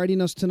 Wallace is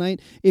writing us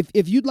tonight.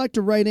 If you'd like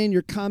to write in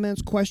your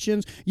comments,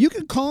 questions, you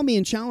can call me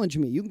and challenge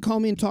me. You can call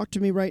me and talk to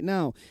me right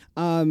now.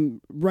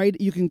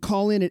 You can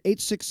call in at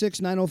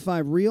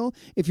 866-905-REAL.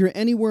 If you're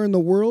anywhere in the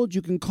world,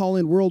 you can call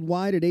in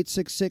worldwide at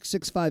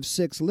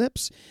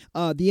 866-656-LIPS.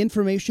 The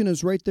information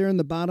is right there in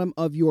the bottom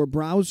of your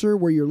browser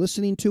where you're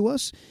listening to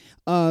us.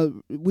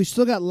 We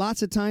still got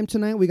lots of time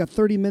tonight. We got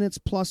 30 minutes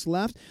plus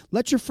left.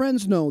 Let your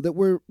friends know that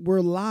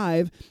we're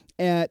live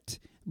at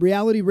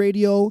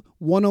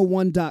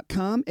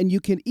realityradio101.com, and you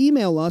can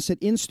email us at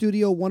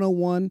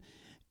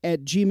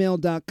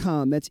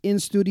instudio101@gmail.com. That's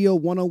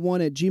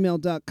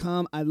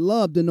instudio101@gmail.com. I'd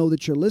love to know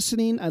that you're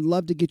listening. I'd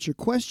love to get your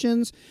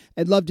questions.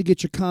 I'd love to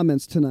get your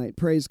comments tonight.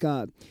 Praise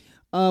God.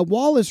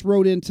 Wallace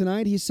wrote in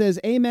tonight. He says,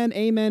 amen,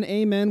 amen,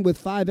 amen, with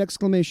 5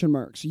 exclamation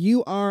marks.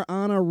 You are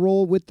on a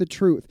roll with the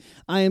truth.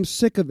 I am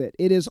sick of it.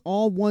 It is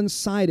all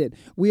one-sided.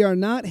 We are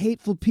not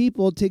hateful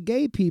people to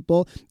gay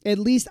people. At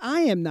least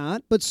I am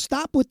not. But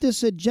stop with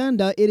this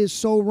agenda. It is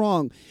so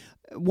wrong.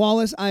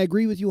 Wallace, I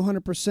agree with you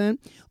 100%.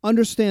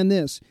 Understand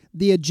this.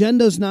 The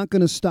agenda is not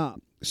going to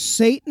stop.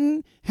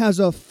 Satan has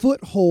a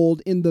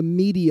foothold in the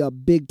media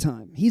big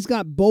time. He's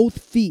got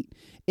both feet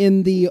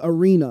in the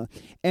arena,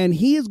 and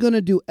he is going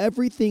to do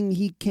everything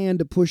he can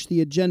to push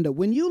the agenda.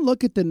 When you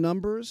look at the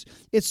numbers,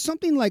 it's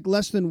something like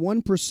less than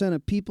 1%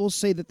 of people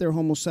say that they're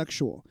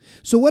homosexual.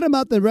 So what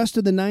about the rest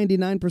of the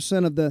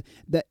 99% of the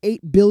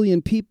 8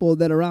 billion people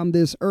that are on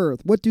this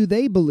earth? What do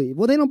they believe?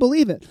 Well, they don't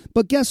believe it.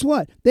 But guess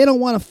what? They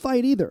don't want to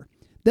fight either.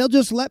 They'll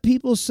just let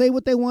people say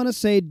what they want to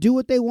say, do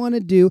what they want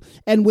to do.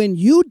 And when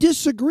you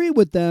disagree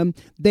with them,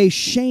 they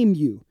shame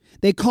you.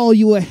 They call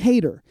you a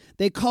hater.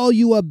 They call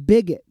you a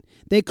bigot.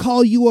 They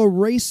call you a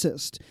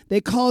racist.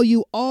 They call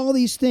you all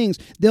these things.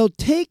 They'll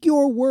take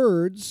your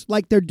words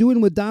like they're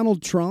doing with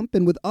Donald Trump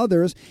and with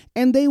others,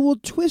 and they will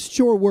twist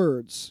your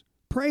words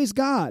Praise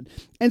God.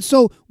 And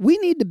so we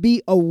need to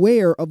be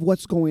aware of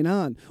what's going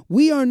on.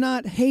 We are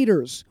not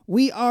haters.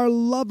 We are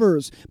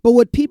lovers. But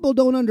what people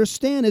don't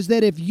understand is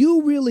that if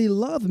you really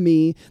love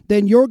me,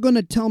 then you're going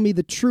to tell me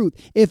the truth.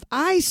 If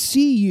I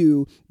see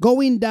you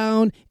going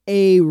down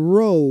a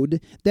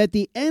road that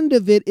the end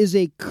of it is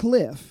a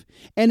cliff,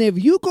 and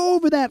if you go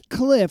over that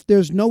cliff,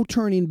 there's no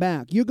turning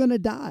back. You're going to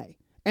die.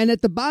 And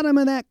at the bottom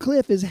of that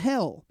cliff is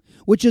hell,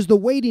 which is the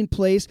waiting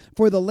place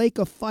for the lake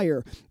of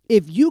fire.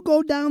 If you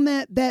go down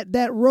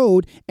that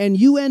road and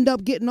you end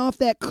up getting off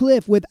that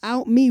cliff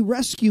without me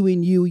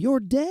rescuing you, you're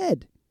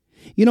dead.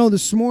 You know,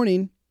 this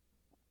morning,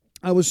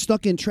 I was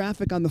stuck in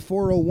traffic on the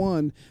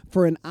 401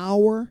 for an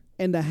hour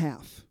and a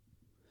half.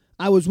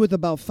 I was with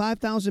about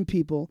 5,000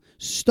 people,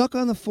 stuck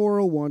on the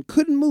 401,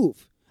 couldn't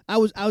move. I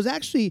was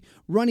actually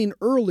running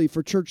early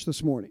for church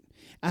this morning.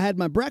 I had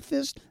my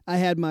breakfast, I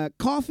had my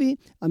coffee,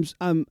 I'm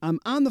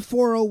on the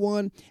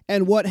 401,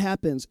 and what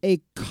happens? A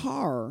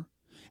car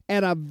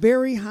at a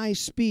very high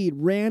speed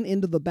ran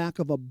into the back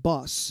of a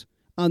bus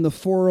on the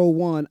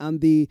 401 on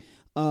the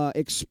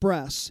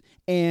express,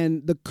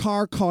 and the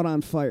car caught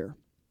on fire.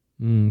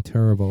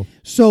 Terrible.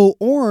 So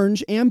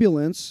Orange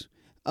Ambulance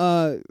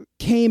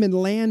came and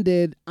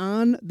landed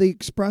on the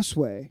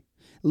expressway,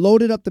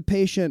 loaded up the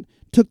patient,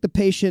 took the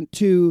patient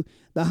to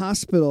the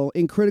hospital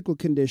in critical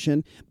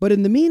condition. But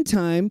in the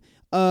meantime,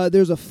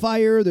 there's a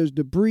fire, there's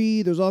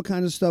debris, there's all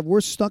kinds of stuff.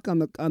 We're stuck on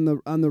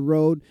the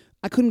road.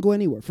 I couldn't go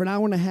anywhere. For an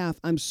hour and a half,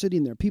 I'm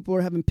sitting there. People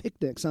are having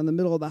picnics on the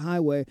middle of the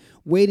highway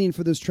waiting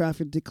for this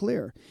traffic to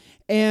clear.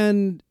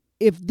 And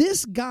if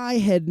this guy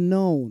had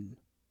known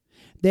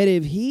that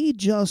if he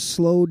just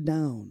slowed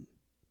down,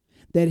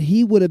 that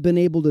he would have been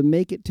able to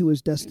make it to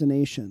his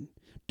destination,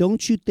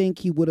 don't you think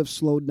he would have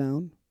slowed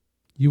down?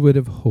 You would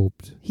have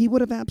hoped. He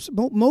would have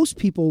most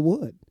people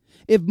would.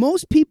 If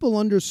most people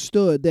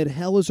understood that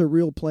hell is a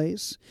real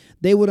place,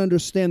 they would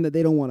understand that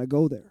they don't want to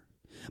go there.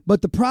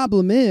 But the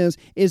problem is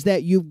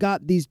that you've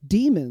got these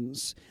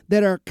demons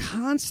that are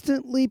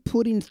constantly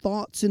putting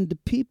thoughts into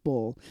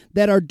people,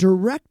 that are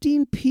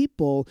directing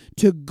people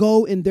to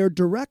go in their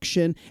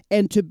direction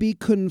and to be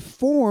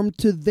conformed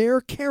to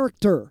their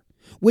character,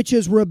 which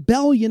is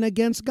rebellion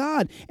against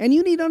God. And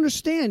you need to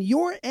understand,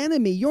 your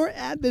enemy, your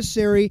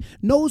adversary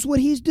knows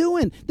what he's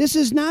doing. This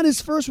is not his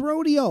first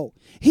rodeo.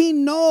 He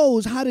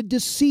knows how to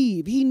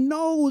deceive. He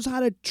knows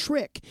how to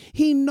trick.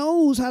 He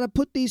knows how to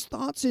put these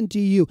thoughts into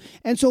you.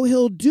 And so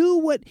he'll do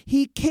what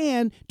he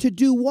can to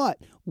do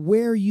what?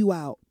 Wear you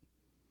out.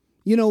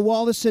 You know,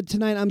 Wallace said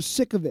tonight, I'm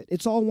sick of it.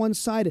 It's all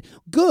one-sided.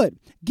 Good.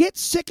 Get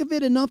sick of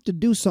it enough to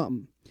do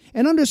something.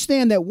 And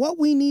understand that what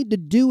we need to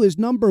do is,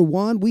 number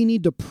one, we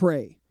need to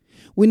pray.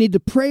 We need to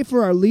pray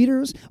for our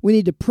leaders. We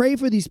need to pray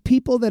for these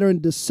people that are in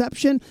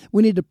deception.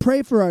 We need to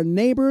pray for our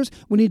neighbors.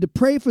 We need to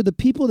pray for the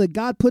people that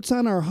God puts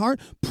on our heart.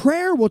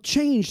 Prayer will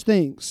change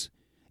things.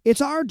 It's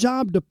our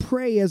job to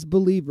pray as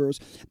believers.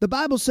 The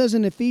Bible says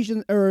in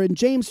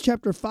James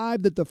chapter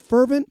 5 that the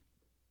fervent,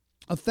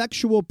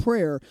 effectual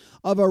prayer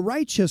of a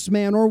righteous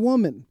man or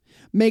woman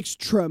makes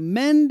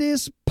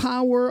tremendous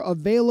power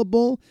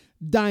available,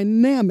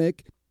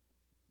 dynamic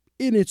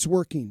in its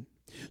working.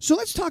 So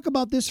let's talk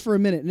about this for a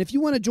minute. And if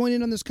you want to join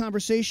in on this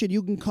conversation,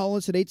 you can call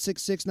us at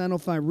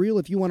 866-905-REAL.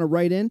 If you want to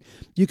write in,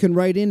 you can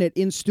write in at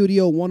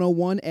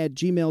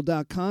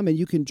instudio101@gmail.com, and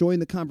you can join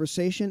the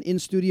conversation,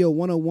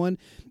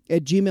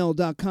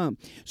 instudio101@gmail.com.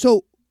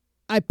 So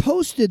I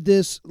posted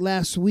this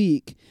last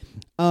week.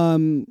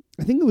 I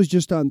think it was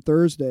just on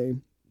Thursday.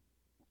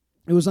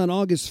 It was on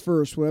August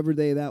 1st, whatever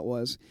day that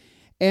was.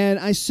 And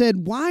I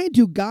said, why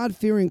do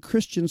God-fearing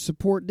Christians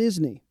support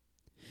Disney?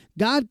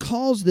 God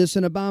calls this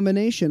an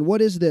abomination.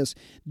 What is this?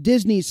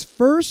 Disney's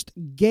first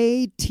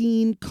gay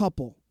teen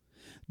couple.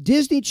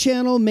 Disney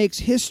Channel makes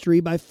history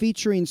by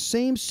featuring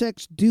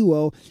same-sex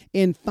duo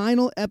in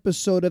final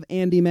episode of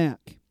Andy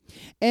Mack.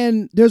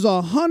 And there's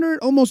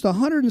almost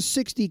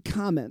 160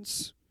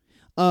 comments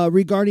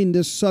regarding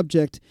this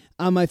subject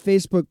on my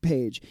Facebook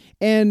page.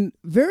 And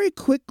very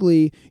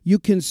quickly, you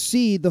can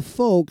see the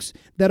folks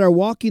that are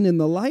walking in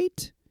the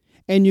light,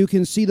 and you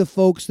can see the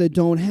folks that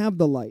don't have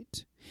the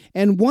light.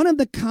 And one of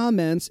the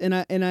comments, and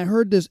I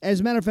heard this,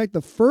 as a matter of fact,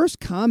 the first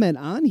comment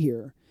on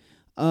here,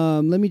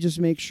 let me just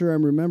make sure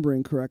I'm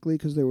remembering correctly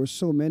because there were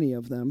so many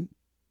of them.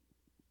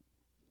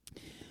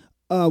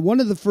 One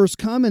of the first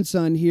comments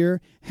on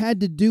here had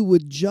to do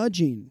with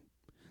judging,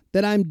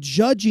 that I'm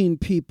judging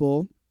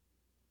people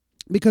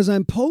because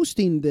I'm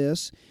posting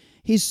this.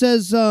 He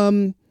says,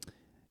 my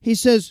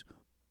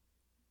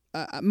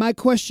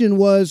question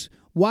was,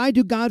 why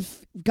do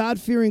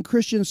God-fearing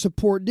Christians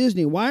support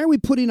Disney? Why are we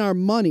putting our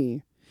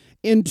money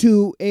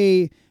into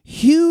a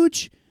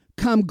huge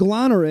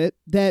conglomerate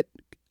that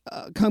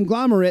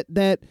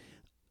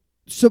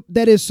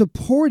is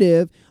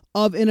supportive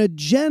of an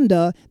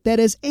agenda that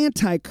is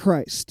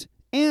anti-Christ,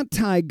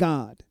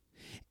 anti-God?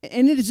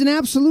 And it is an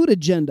absolute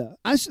agenda.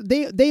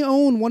 They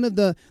own one of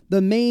the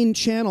main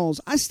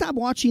channels. I stopped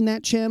watching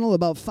that channel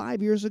about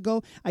 5 years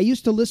ago. I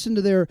used to listen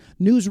to their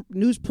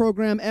news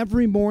program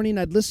every morning.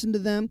 I'd listen to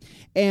them.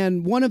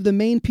 And one of the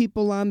main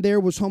people on there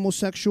was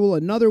homosexual.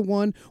 Another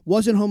one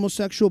wasn't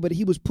homosexual, but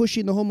he was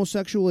pushing the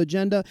homosexual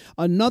agenda.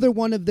 Another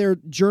one of their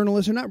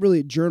journalists, or not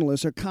really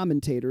journalists, or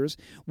commentators,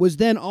 was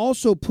then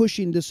also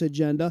pushing this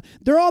agenda.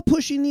 They're all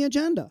pushing the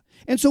agenda.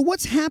 And so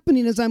what's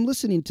happening as I'm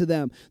listening to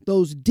them?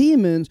 Those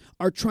demons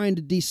are trying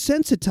to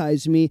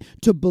desensitize me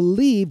to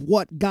believe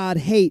what God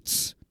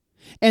hates.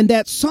 And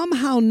that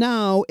somehow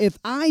now, if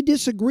I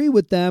disagree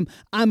with them,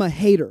 I'm a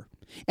hater.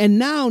 And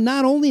now,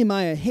 not only am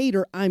I a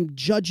hater, I'm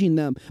judging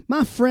them.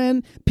 My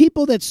friend,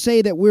 people that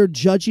say that we're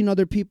judging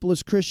other people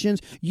as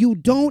Christians, you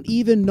don't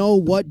even know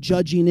what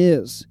judging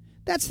is.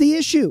 That's the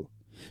issue.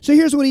 So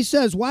here's what he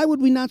says. Why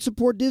would we not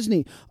support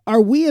Disney?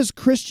 Are we as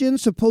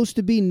Christians supposed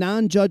to be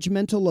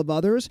non-judgmental of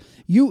others?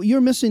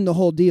 You're missing the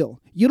whole deal.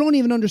 You don't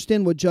even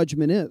understand what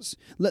judgment is.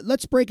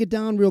 Let's break it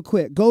down real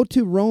quick. Go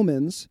to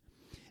Romans,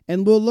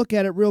 and we'll look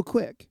at it real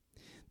quick.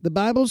 The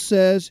Bible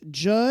says,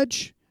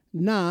 judge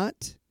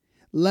not,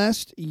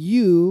 lest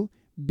you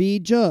be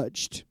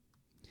judged.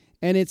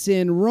 And it's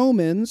in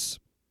Romans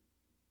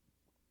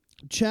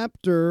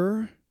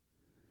chapter...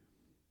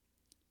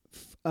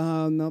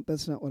 no,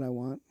 that's not what I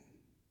want.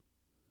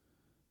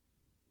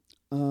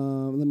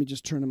 Let me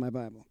just turn to my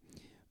Bible.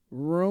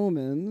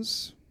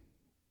 Romans.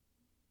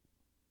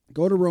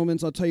 Go to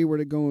Romans. I'll tell you where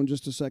to go in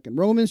just a second.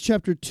 Romans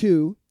chapter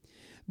 2,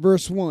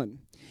 verse 1.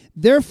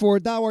 Therefore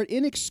thou art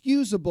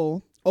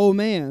inexcusable, O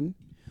man,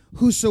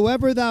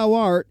 whosoever thou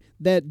art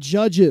that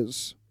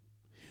judges.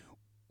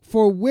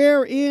 For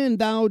wherein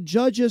thou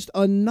judgest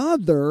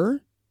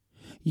another,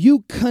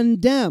 you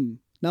condemn.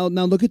 Now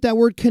look at that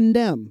word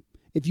condemn.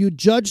 If you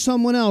judge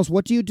someone else,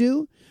 what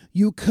do?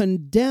 You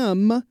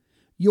condemn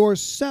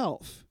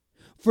yourself.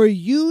 For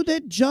you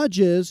that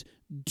judges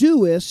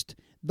doest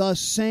the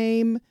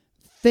same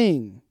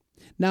thing.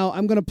 Now,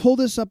 I'm going to pull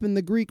this up in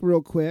the Greek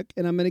real quick,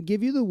 and I'm going to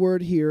give you the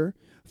word here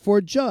for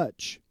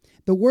judge.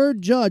 The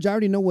word judge, I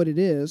already know what it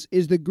is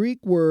the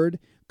Greek word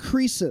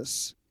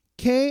krisis.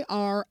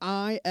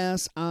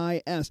 Krisis.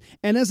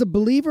 And as a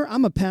believer,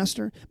 I'm a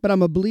pastor, but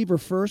I'm a believer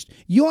first.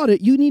 You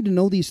need to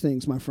know these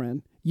things, my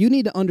friend. You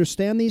need to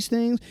understand these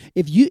things.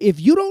 If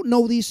you don't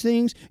know these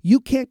things,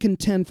 you can't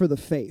contend for the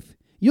faith.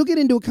 You'll get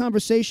into a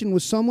conversation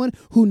with someone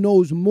who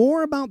knows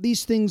more about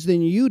these things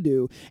than you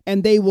do,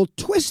 and they will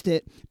twist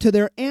it to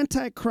their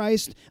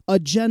antichrist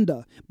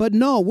agenda. But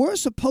no, we're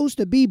supposed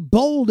to be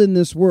bold in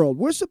this world.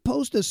 We're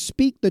supposed to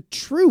speak the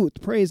truth,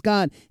 praise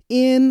God,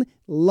 in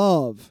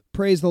love.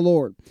 Praise the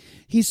Lord.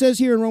 He says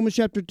here in Romans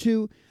chapter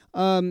 2,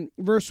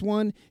 verse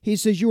 1, he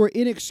says, you are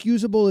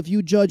inexcusable if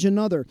you judge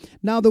another.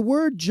 Now the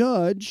word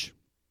judge,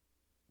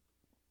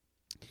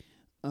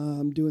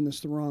 I'm doing this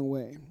the wrong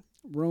way.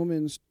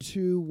 Romans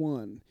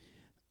 2:1.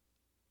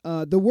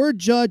 The word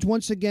judge,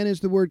 once again, is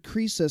the word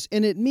krisis,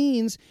 and it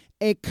means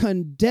a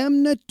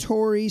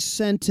condemnatory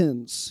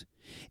sentence.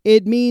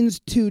 It means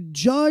to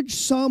judge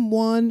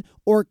someone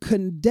or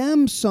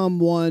condemn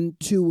someone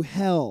to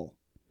hell.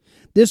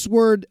 This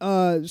word,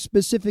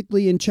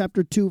 specifically in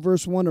chapter 2,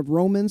 verse 1 of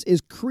Romans,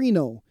 is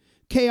krino,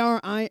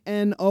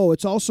 Krino.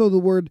 It's also the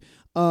word,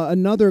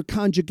 another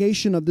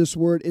conjugation of this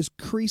word is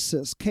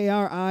krisis,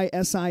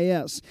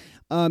 Krisis.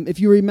 If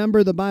you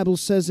remember, the Bible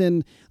says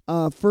in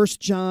 1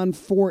 John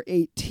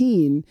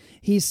 4:18,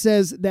 he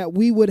says that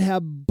we would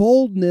have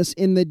boldness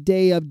in the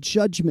day of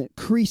judgment,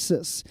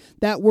 krisis.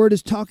 That word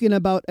is talking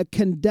about a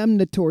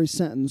condemnatory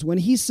sentence. When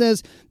he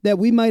says that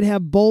we might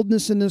have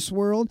boldness in this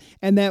world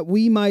and that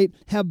we might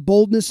have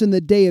boldness in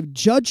the day of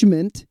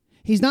judgment,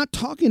 he's not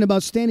talking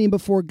about standing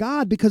before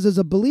God, because as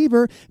a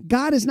believer,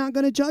 God is not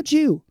going to judge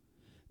you.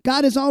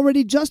 God has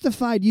already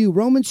justified you,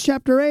 Romans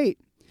chapter 8.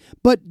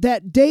 But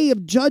that day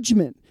of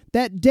judgment,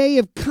 that day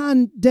of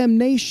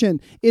condemnation,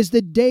 is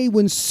the day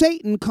when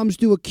Satan comes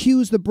to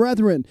accuse the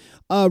brethren.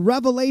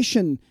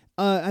 Revelation,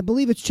 I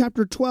believe it's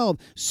chapter 12,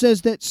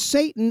 says that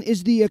Satan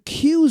is the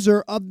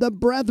accuser of the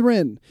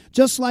brethren.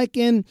 Just like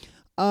in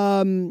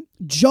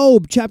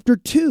Job chapter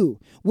 2,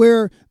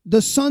 where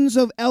the sons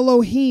of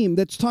Elohim,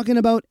 that's talking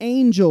about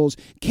angels,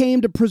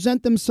 came to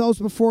present themselves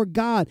before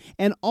God.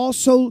 And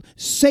also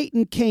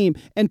Satan came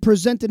and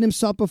presented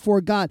himself before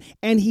God.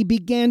 And he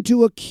began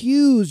to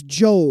accuse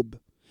Job.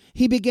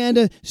 He began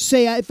to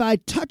say, if I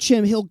touch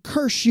him, he'll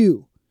curse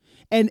you.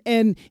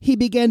 And he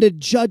began to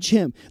judge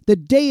him. The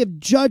day of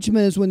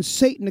judgment is when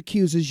Satan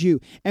accuses you.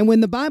 And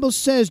when the Bible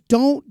says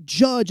don't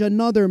judge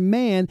another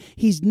man,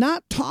 he's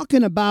not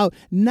talking about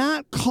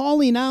not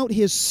calling out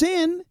his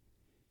sin.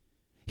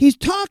 He's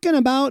talking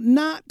about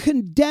not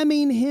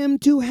condemning him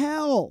to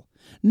hell.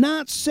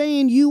 Not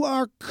saying you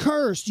are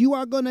cursed, you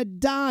are going to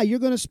die, you're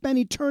going to spend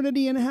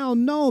eternity in hell.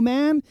 No,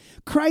 man.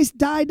 Christ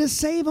died to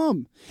save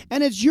them.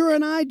 And it's your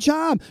and I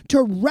job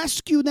to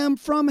rescue them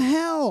from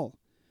hell.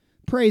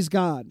 Praise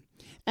God.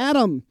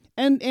 Adam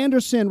and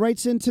Anderson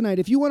writes in tonight.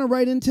 If you want to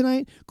write in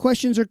tonight,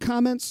 questions or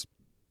comments,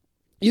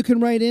 You can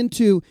write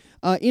into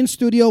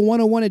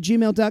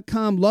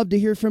instudio101@gmail.com. Love to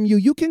hear from you.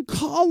 You can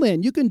call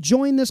in. You can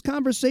join this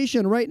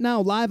conversation right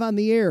now, live on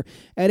the air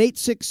at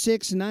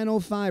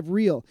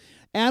 866-905-REAL.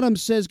 Adam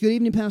says, good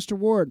evening, Pastor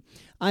Ward.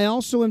 I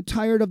also am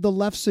tired of the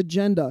left's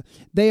agenda.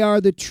 They are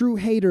the true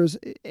haters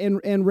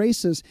and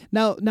racists.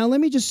 Now,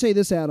 let me just say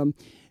this, Adam.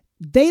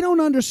 They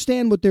don't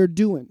understand what they're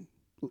doing.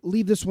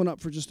 Leave this one up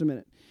for just a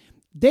minute.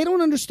 They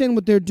don't understand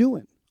what they're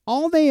doing.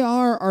 All they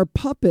are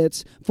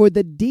puppets for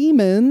the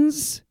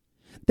demons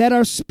that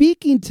are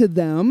speaking to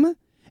them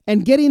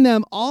and getting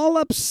them all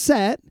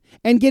upset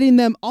and getting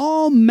them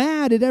all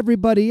mad at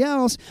everybody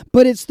else,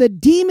 but it's the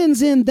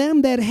demons in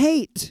them that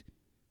hate.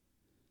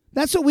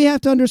 That's what we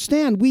have to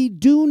understand. We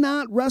do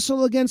not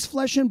wrestle against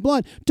flesh and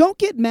blood. Don't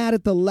get mad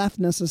at the left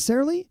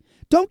necessarily.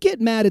 Don't get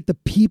mad at the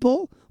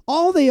people.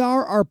 All they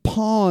are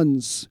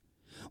pawns.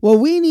 What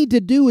we need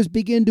to do is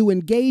begin to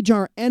engage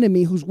our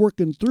enemy who's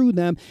working through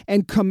them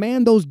and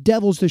command those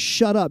devils to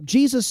shut up.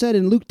 Jesus said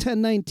in Luke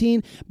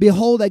 10:19,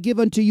 behold, I give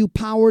unto you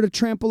power to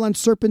trample on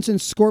serpents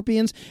and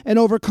scorpions and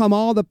overcome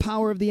all the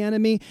power of the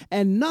enemy,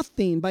 and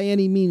nothing by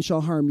any means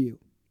shall harm you.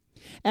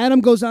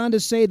 Adam goes on to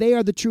say they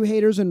are the true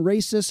haters and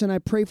racists, and I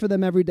pray for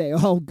them every day.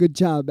 Oh, good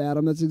job,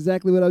 Adam. That's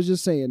exactly what I was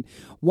just saying.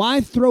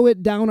 Why throw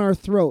it down our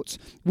throats?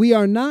 We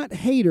are not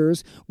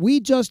haters. We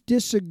just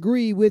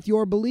disagree with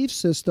your belief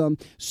system.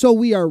 So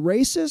we are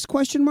racist, ?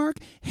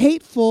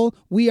 Hateful,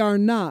 we are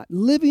not.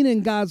 Living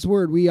in God's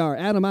word, we are.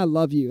 Adam, I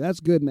love you. That's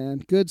good,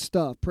 man. Good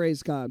stuff.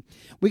 Praise God.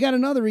 We got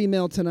another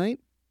email tonight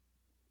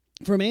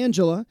from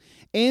Angela.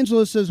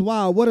 Angela says,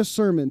 wow, what a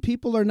sermon.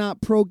 People are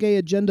not pro-gay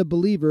agenda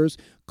believers.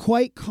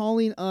 Quit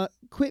calling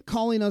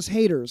us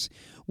haters.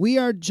 We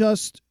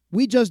just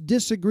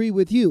disagree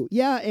with you.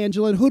 Yeah,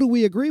 Angela, and who do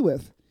we agree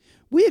with?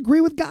 We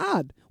agree with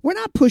God. We're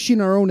not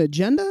pushing our own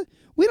agenda.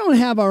 We don't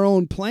have our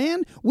own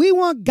plan. We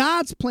want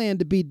God's plan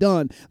to be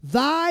done.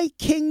 Thy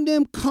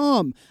kingdom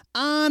come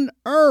on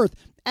earth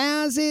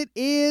as it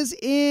is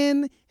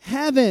in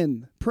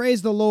heaven.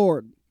 Praise the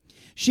Lord.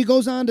 She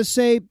goes on to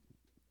say,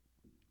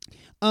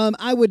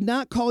 I would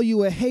not call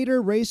you a hater,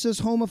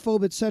 racist,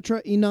 homophobe,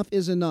 etc. Enough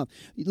is enough.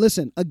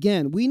 Listen,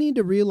 again, we need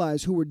to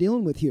realize who we're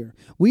dealing with here.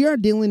 We are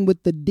dealing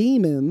with the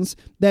demons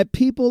that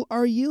people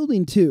are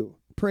yielding to.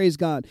 Praise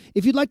God.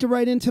 If you'd like to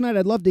write in tonight,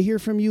 I'd love to hear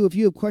from you. If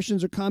you have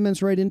questions or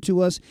comments, write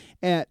into us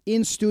at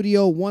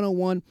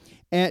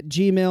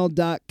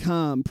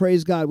instudio101@gmail.com.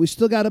 Praise God. We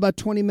still got about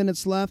 20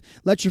 minutes left.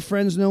 Let your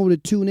friends know to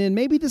tune in.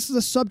 Maybe this is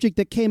a subject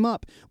that came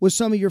up with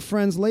some of your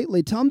friends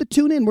lately. Tell them to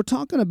tune in. We're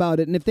talking about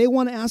it. And if they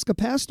want to ask a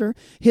pastor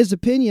his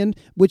opinion,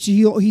 which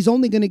he's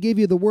only going to give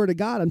you the word of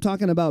God, I'm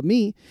talking about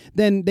me,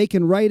 then they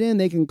can write in,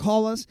 they can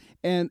call us,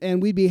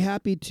 and we'd be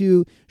happy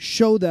to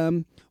show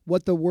them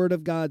what the word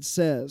of God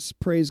says.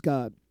 Praise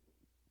God.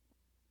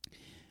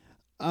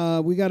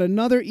 We got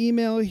another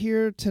email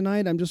here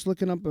tonight. I'm just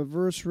looking up a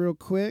verse real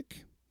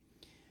quick.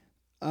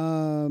 We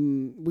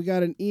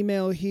got an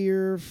email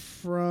here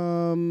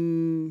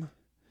from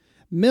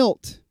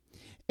Milt.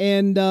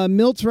 And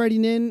Milt's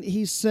writing in.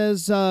 He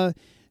says, do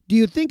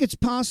you think it's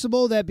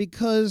possible that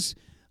because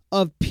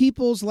of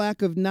people's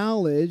lack of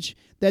knowledge,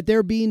 that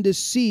they're being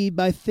deceived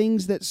by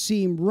things that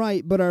seem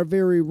right but are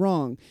very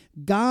wrong?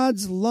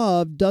 God's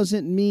love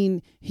doesn't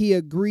mean he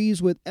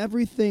agrees with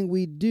everything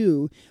we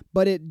do,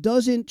 but it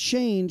doesn't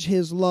change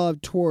his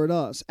love toward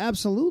us.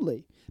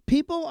 Absolutely.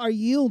 People are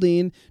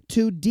yielding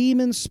to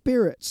demon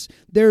spirits.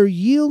 They're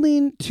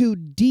yielding to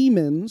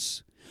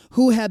demons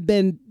who have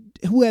been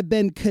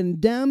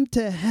condemned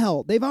to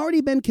hell. They've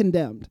already been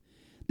condemned.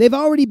 They've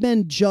already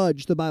been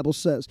judged, the Bible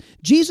says.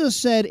 Jesus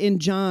said in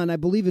John, I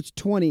believe it's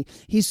 20,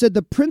 he said,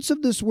 the prince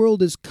of this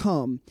world is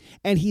come,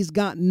 and he's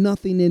got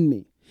nothing in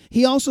me.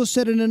 He also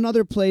said in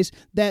another place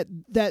that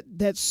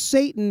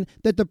Satan,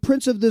 that the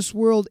prince of this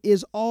world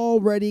is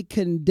already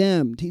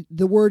condemned.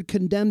 The word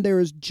condemned there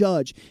is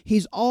judge.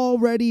 He's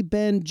already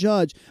been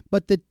judged,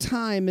 but the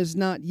time is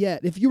not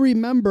yet. If you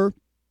remember,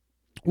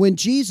 when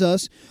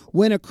Jesus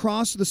went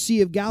across the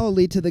Sea of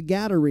Galilee to the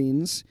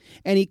Gadarenes,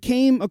 and he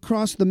came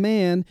across the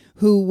man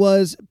who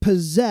was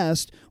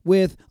possessed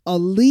with a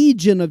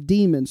legion of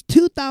demons.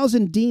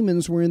 2,000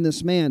 demons were in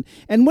this man.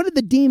 And what did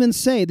the demons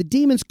say? The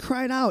demons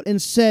cried out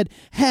and said,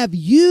 have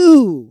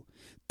you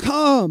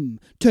come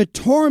to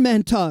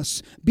torment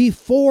us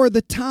before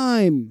the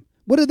time?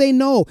 What do they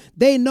know?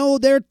 They know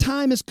their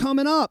time is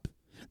coming up.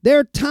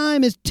 Their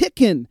time is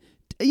ticking.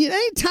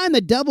 Anytime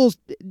the devil's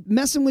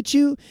messing with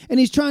you and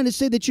he's trying to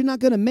say that you're not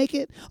going to make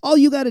it, all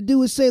you got to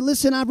do is say,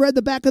 listen, I've read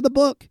the back of the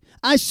book.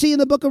 I see in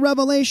the book of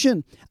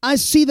Revelation. I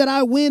see that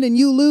I win and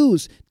you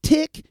lose.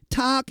 Tick,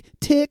 tock,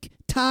 tick,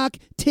 tock,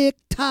 tick,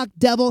 tock,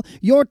 devil.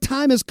 Your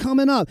time is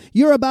coming up.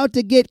 You're about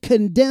to get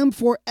condemned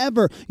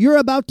forever. You're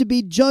about to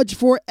be judged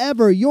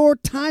forever. Your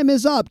time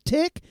is up.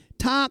 Tick,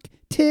 tock,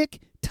 tick,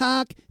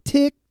 tock,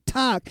 tick,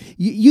 talk.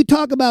 You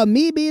talk about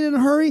me being in a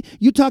hurry.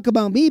 You talk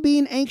about me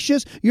being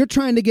anxious. You're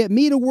trying to get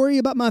me to worry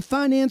about my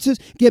finances,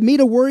 get me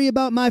to worry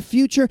about my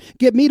future,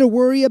 get me to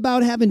worry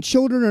about having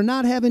children or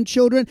not having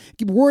children,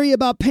 worry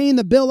about paying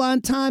the bill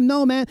on time.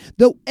 No, man.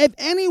 If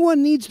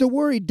anyone needs to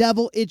worry,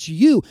 devil, it's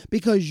you,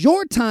 because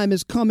your time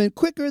is coming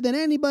quicker than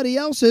anybody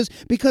else's,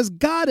 because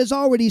God has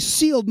already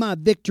sealed my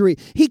victory.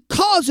 He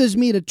causes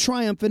me to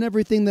triumph in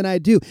everything that I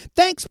do.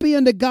 Thanks be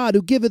unto God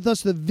who giveth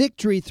us the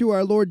victory through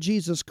our Lord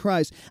Jesus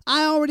Christ.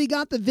 I already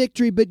got the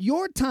victory, but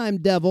your time,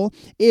 devil,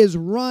 is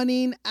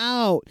running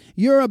out.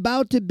 You're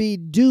about to be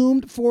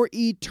doomed for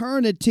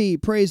eternity.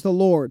 Praise the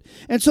Lord.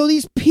 And so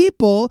these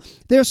people,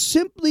 they're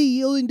simply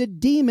yielding to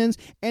demons,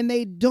 and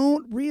they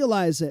don't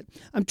realize it.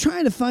 I'm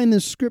trying to find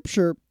this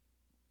scripture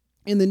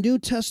in the New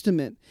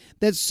Testament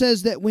that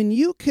says that when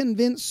you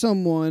convince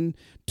someone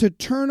to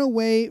turn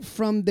away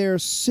from their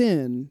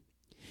sin,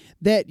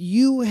 that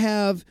you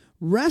have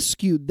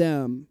rescued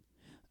them,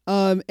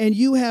 and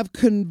you have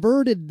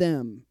converted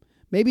them.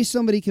 Maybe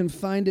somebody can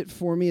find it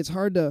for me. It's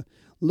hard to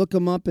look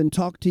them up and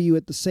talk to you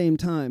at the same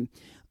time.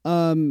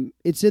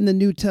 It's in the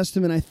New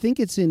Testament. I think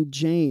it's in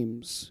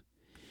James.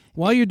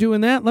 While you're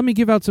doing that, let me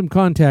give out some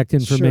contact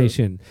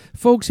information. Sure.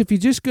 Folks, if you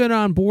just got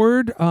on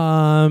board,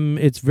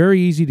 it's very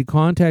easy to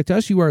contact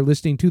us. You are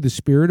listening to the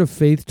Spirit of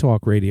Faith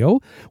Talk Radio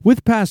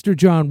with Pastor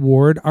John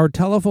Ward. Our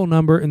telephone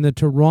number in the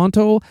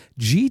Toronto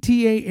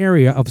GTA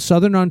area of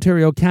Southern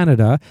Ontario,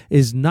 Canada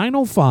is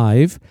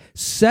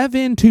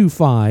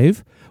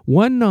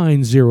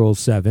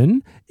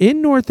 905-725-1907.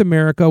 In North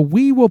America,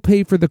 we will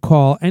pay for the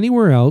call.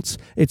 Anywhere else,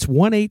 it's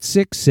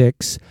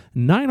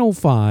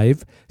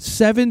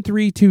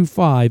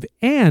 1-866-905-7325.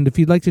 And if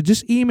you'd like to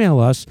just email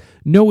us,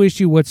 no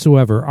issue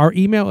whatsoever. Our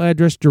email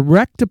address,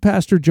 direct to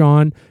Pastor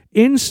John,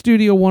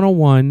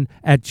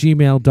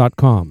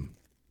 instudio101@gmail.com.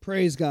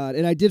 Praise God.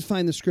 And I did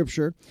find the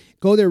scripture.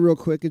 Go there real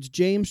quick. It's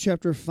James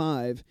chapter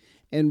 5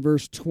 and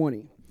verse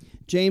 20.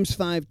 James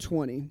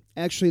 5:20.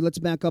 Actually, let's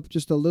back up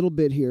just a little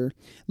bit here.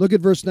 Look at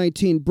verse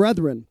 19.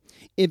 Brethren,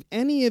 if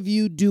any of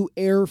you do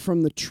err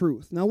from the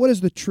truth. Now, what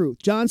is the truth?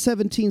 John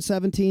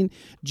 17:17,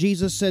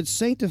 Jesus said,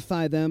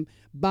 sanctify them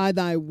by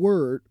thy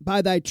word,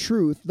 by thy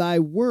truth. Thy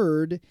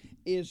word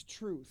is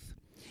truth.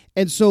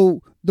 And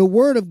so the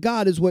word of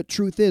God is what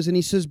truth is. And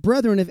he says,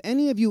 brethren, if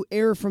any of you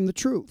err from the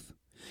truth,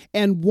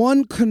 and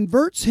one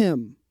converts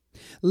him,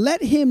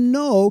 let him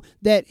know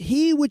that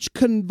he which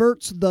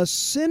converts the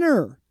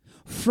sinner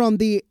from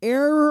the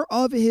error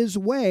of his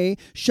way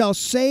shall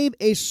save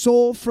a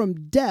soul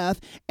from death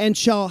and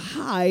shall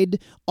hide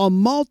a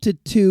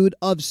multitude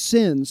of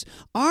sins.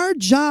 Our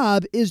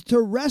job is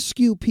to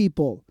rescue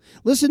people.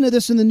 Listen to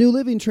this in the New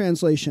Living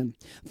Translation.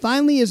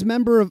 Finally, as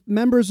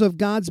members of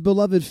God's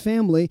beloved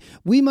family,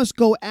 we must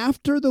go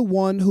after the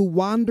one who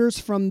wanders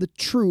from the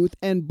truth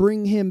and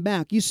bring him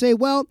back. You say,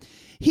 well,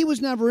 he was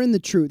never in the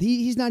truth.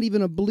 He's not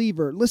even a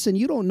believer. Listen,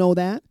 you don't know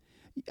that.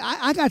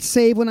 I got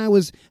saved when I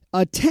was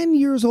 10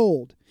 years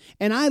old,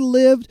 and I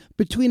lived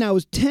between I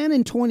was 10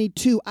 and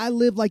 22. I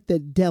lived like the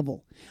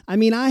devil. I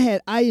mean, I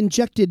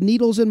injected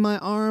needles in my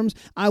arms.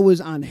 I was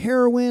on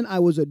heroin. I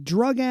was a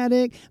drug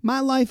addict.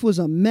 My life was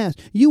a mess.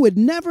 You would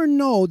never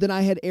know that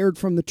I had erred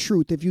from the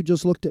truth if you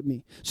just looked at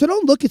me. So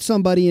don't look at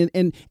somebody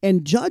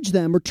and judge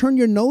them or turn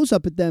your nose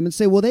up at them and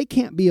say, well, they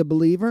can't be a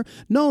believer.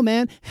 No,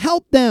 man,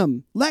 help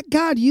them. Let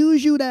God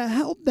use you to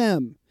help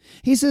them.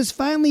 He says,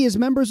 finally, as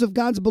members of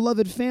God's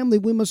beloved family,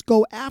 we must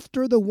go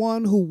after the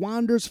one who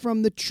wanders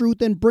from the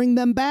truth and bring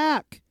them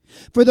back.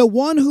 For the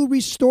one who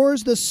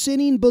restores the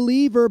sinning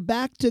believer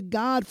back to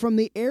God from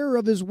the error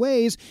of his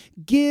ways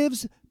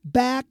gives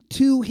back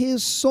to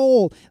his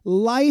soul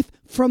life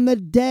from the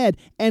dead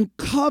and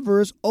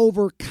covers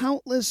over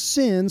countless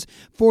sins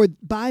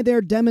by their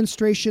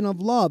demonstration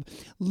of love.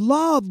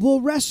 Love will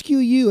rescue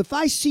you. If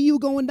I see you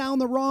going down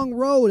the wrong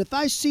road, if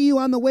I see you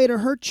on the way to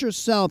hurt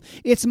yourself,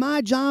 it's my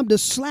job to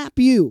slap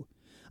you.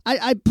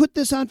 I put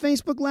this on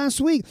Facebook last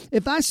week.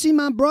 If I see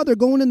my brother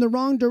going in the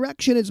wrong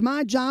direction, it's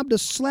my job to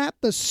slap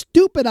the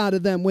stupid out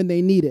of them when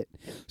they need it.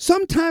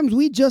 Sometimes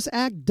we just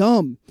act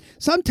dumb.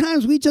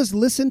 Sometimes we just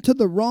listen to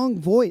the wrong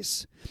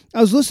voice.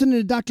 I was listening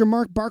to Dr.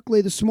 Mark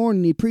Barclay this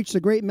morning. He preached a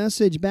great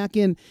message back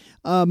in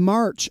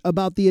March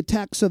about the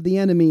attacks of the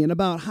enemy and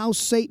about how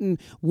Satan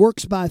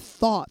works by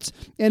thoughts,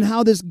 and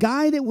how this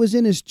guy that was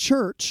in his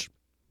church,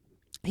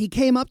 he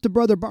came up to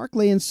Brother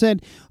Barclay and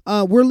said,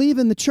 we're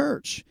leaving the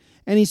church.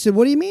 And he said,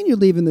 what do you mean you're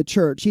leaving the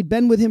church? He'd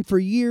been with him for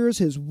years,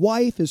 his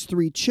wife, his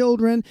 3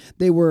 children.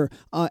 They were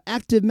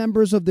active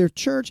members of their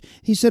church.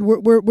 He said,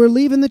 we're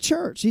leaving the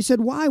church. He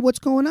said, why? What's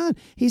going on?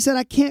 He said,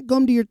 I can't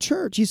come to your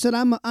church. He said,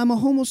 I'm a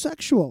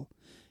homosexual.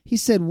 He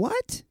said,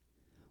 what?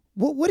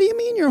 What do you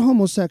mean you're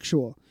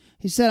homosexual?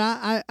 He said,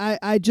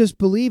 I just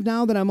believe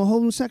now that I'm a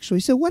homosexual.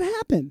 He said, what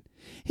happened?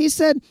 He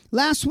said,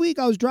 last week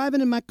I was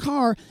driving in my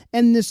car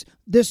and this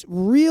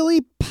really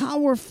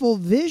powerful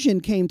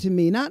vision came to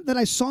me. Not that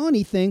I saw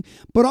anything,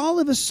 but all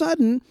of a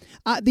sudden,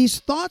 these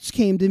thoughts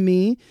came to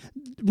me,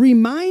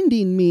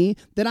 reminding me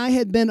that I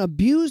had been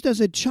abused as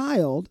a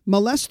child,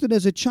 molested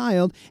as a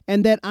child,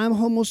 and that I'm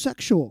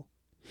homosexual.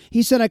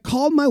 He said, I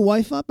called my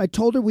wife up. I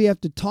told her we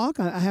have to talk.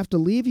 I have to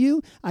leave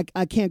you.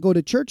 I can't go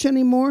to church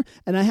anymore,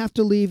 and I have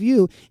to leave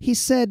you. He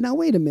said, now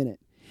wait a minute.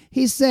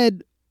 He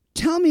said,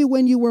 tell me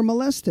when you were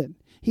molested.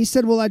 He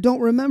said, well, I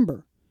don't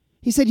remember.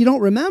 He said, you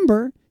don't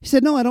remember? He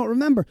said, no, I don't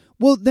remember.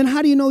 Well, then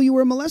how do you know you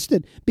were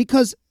molested?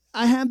 Because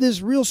I have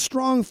this real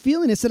strong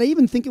feeling. He said, I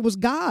even think it was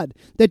God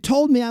that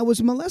told me I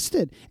was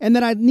molested and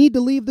that I need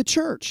to leave the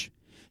church.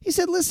 He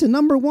said, listen,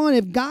 number one,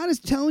 if God is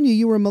telling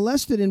you were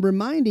molested and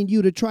reminding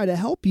you to try to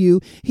help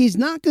you, he's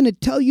not going to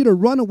tell you to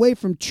run away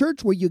from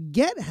church where you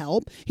get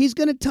help. He's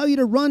going to tell you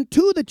to run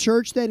to the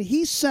church that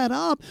he set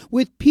up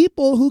with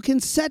people who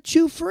can set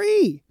you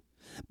free.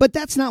 But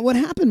that's not what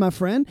happened, my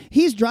friend.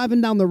 He's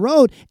driving down the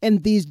road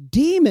and these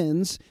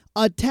demons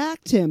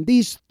attacked him.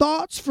 These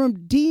thoughts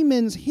from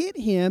demons hit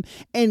him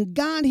and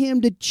got him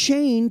to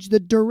change the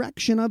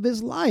direction of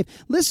his life.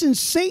 Listen,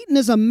 Satan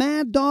is a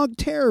mad dog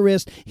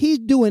terrorist. He's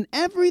doing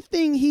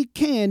everything he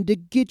can to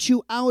get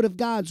you out of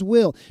God's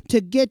will, to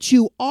get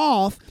you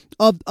off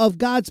of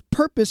God's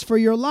purpose for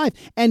your life.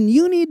 And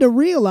you need to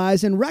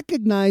realize and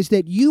recognize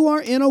that you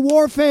are in a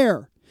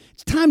warfare.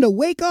 It's time to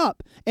wake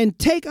up and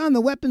take on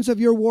the weapons of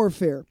your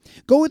warfare.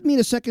 Go with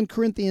me to 2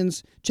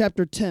 Corinthians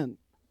chapter 10.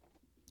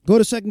 Go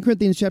to 2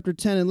 Corinthians chapter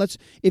 10, and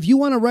if you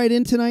want to write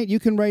in tonight, you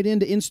can write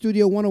into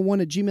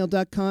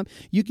instudio101@gmail.com.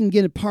 You can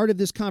get a part of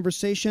this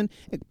conversation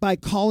by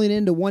calling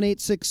in to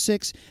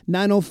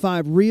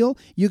 1-866-905-REAL.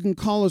 You can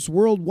call us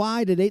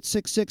worldwide at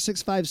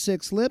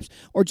 866-656-LIPS,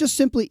 or just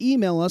simply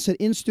email us at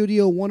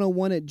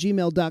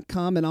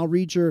instudio101@gmail.com, and I'll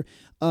read your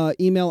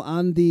email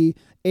on the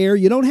air.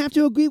 You don't have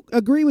to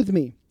agree with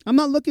me. I'm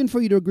not looking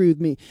for you to agree with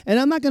me, and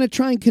I'm not going to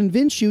try and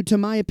convince you to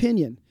my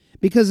opinion.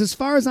 Because as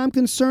far as I'm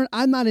concerned,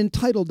 I'm not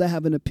entitled to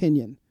have an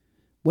opinion.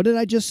 What did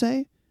I just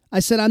say? I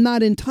said I'm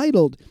not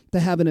entitled to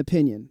have an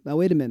opinion. Now,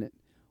 wait a minute.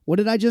 What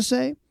did I just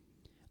say?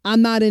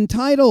 I'm not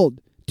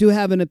entitled to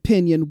have an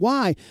opinion.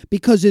 Why?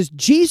 Because if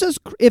Jesus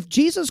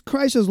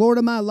Christ is Lord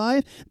of my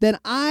life, then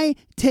I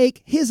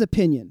take his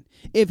opinion.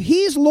 If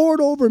he's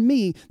Lord over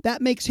me,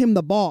 that makes him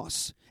the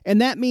boss. And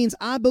that means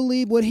I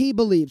believe what he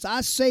believes.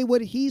 I say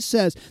what he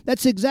says.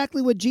 That's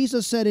exactly what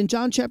Jesus said in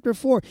John chapter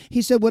 4.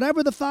 He said,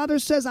 whatever the Father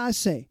says, I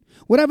say.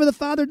 Whatever the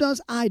Father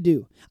does, I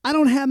do. I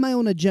don't have my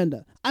own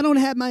agenda. I don't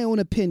have my own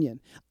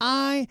opinion.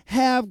 I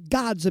have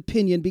God's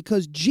opinion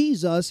because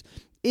Jesus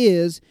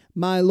is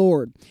my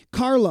Lord.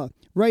 Carla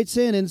writes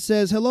in and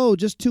says, hello,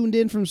 just tuned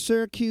in from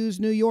Syracuse,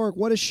 New York.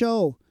 What a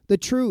show. The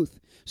truth.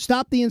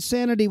 Stop the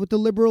insanity with the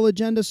liberal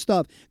agenda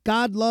stuff.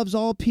 God loves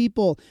all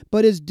people,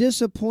 but is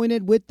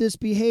disappointed with this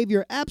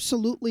behavior.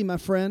 Absolutely, my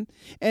friend.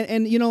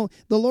 And you know,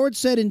 the Lord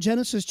said in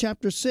Genesis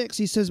chapter 6,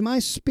 he says, my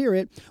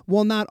spirit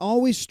will not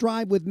always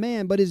strive with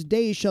man, but his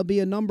days shall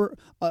be numbered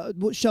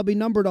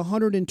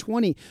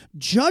 120.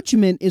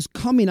 Judgment is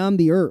coming on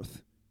the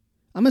earth.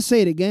 I'm going to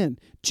say it again.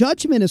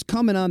 Judgment is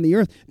coming on the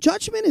earth.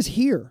 Judgment is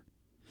here.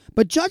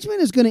 But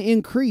judgment is going to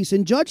increase,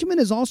 and judgment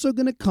is also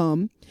going to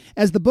come,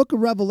 as the book of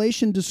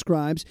Revelation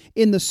describes,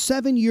 in the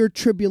 7-year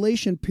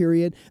tribulation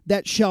period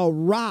that shall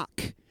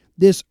rock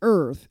this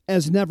earth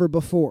as never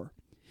before.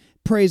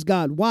 Praise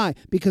God. Why?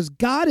 Because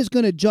God is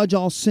going to judge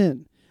all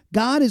sin.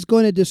 God is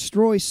going to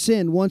destroy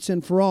sin once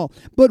and for all.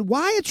 But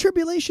why a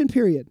tribulation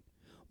period?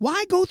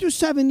 Why go through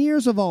 7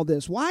 years of all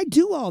this? Why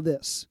do all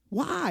this?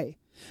 Why?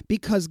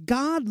 Because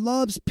God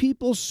loves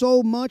people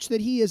so much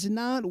that he is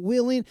not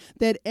willing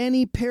that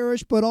any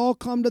perish, but all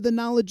come to the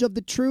knowledge of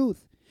the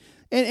truth.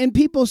 And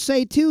people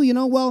say too,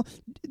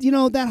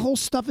 that whole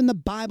stuff in the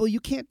Bible, you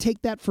can't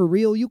take that for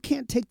real. You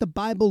can't take the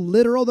Bible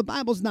literal. The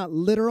Bible's not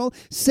literal.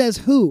 Says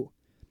who?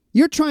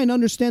 You're trying to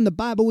understand the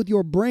Bible with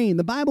your brain.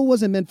 The Bible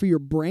wasn't meant for your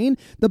brain.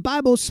 The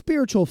Bible is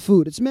spiritual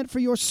food. It's meant for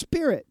your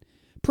spirit.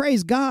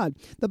 Praise God.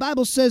 The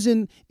Bible says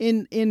in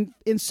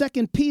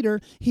 2 Peter,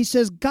 he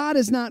says, God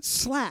is not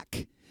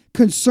slack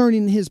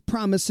concerning his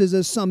promises,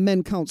 as some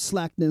men count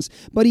slackness,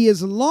 but he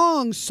is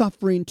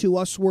long-suffering to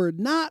usward,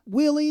 not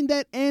willing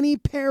that any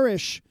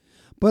perish,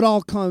 but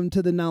all come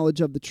to the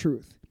knowledge of the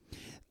truth.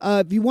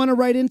 If you want to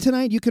write in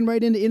tonight, you can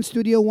write into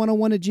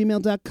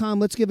instudio101@gmail.com.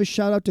 Let's give a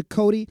shout out to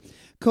Cody.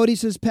 Cody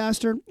says,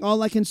 Pastor,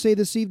 all I can say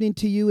this evening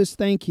to you is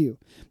thank you.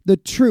 The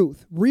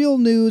truth, real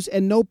news,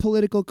 and no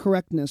political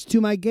correctness.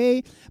 To my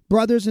gay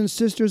brothers and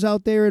sisters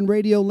out there in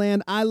Radio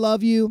Land, I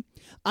love you.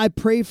 I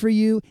pray for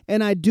you,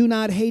 and I do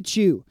not hate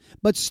you.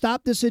 But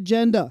stop this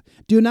agenda.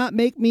 Do not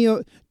make me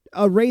a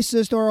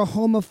racist or a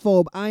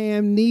homophobe. I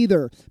am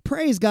neither.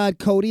 Praise God,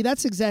 Cody.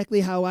 That's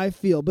exactly how I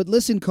feel. But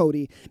listen,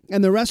 Cody,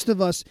 and the rest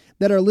of us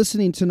that are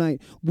listening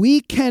tonight, we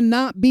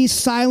cannot be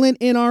silent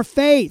in our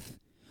faith.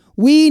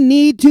 We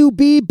need to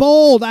be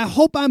bold. I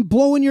hope I'm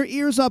blowing your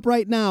ears up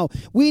right now.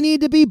 We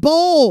need to be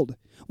bold.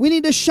 We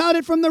need to shout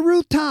it from the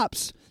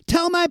rooftops.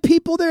 Tell my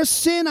people their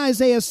sin,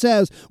 Isaiah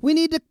says. We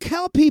need to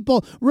tell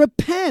people,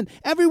 repent.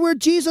 Everywhere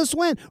Jesus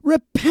went,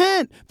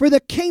 repent, for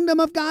the kingdom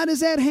of God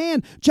is at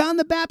hand. John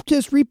the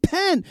Baptist,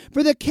 repent,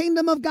 for the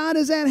kingdom of God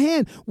is at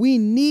hand. We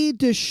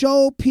need to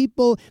show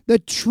people the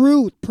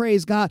truth,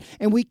 praise God.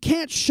 And we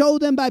can't show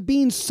them by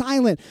being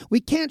silent. We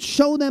can't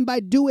show them by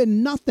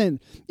doing nothing.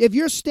 If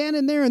you're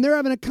standing there and they're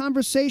having a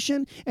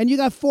conversation and you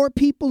got 4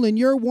 people and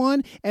you're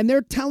one and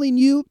they're telling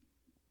you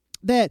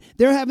that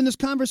they're having this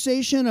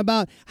conversation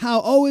about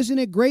how, oh, isn't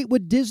it great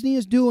what Disney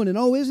is doing? And,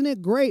 oh, isn't it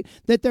great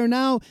that they're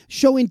now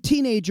showing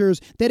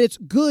teenagers that it's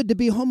good to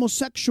be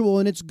homosexual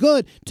and it's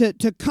good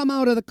to come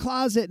out of the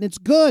closet and it's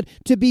good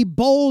to be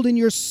bold in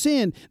your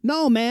sin.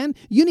 No, man,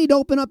 you need to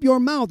open up your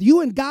mouth. You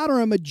and God are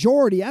a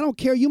majority. I don't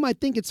care. You might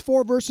think it's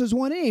 4 versus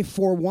 1. It ain't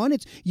 4-1.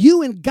 It's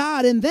you and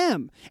God and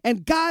them.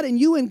 And God and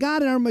you and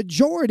God are a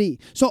majority.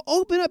 So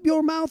open up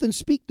your mouth and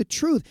speak the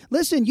truth.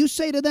 Listen, you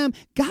say to them,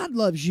 God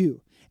loves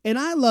you. And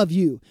I love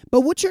you.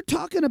 But what you're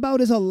talking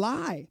about is a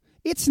lie.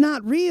 It's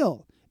not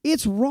real.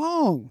 It's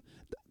wrong.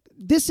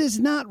 This is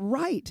not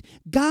right.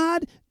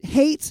 God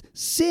hates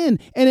sin.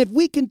 And if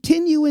we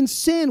continue in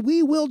sin,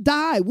 we will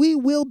die. We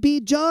will be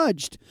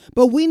judged.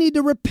 But we need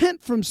to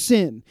repent from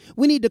sin.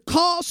 We need to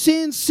call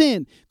sin,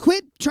 sin.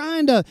 Quit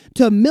trying to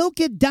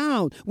milk it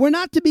down. We're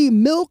not to be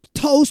milk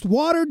toast,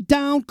 watered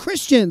down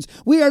Christians.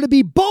 We are to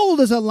be bold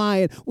as a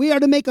lion. We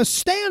are to make a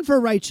stand for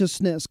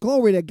righteousness.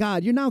 Glory to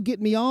God. You're now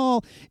getting me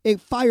all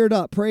fired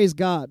up. Praise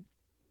God.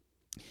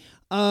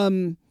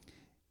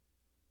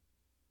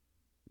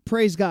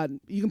 Praise God.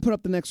 You can put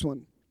up the next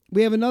one.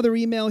 We have another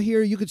email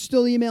here. You could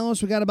still email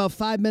us. We got about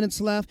 5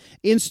 minutes left.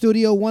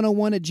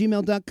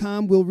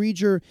 instudio101@gmail.com. We'll read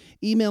your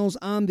emails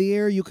on the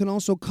air. You can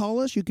also call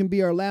us. You can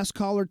be our last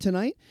caller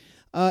tonight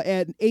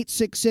at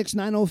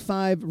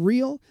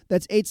 866-905-REAL.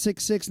 That's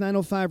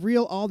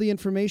 866-905-REAL. All the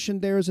information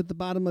there is at the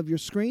bottom of your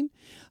screen.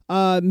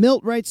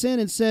 Milt writes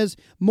in and says,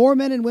 more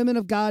men and women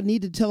of God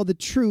need to tell the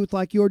truth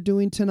like you're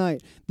doing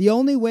tonight. The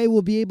only way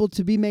we'll be able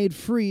to be made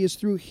free is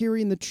through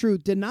hearing the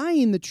truth.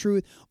 Denying the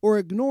truth or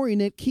ignoring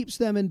it keeps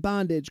them in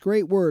bondage.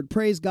 Great word.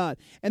 Praise God.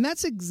 And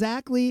that's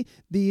exactly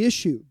the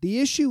issue. The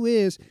issue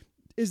is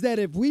that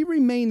if we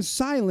remain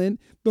silent,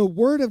 the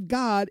word of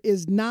God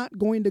is not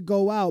going to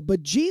go out.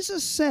 But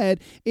Jesus said,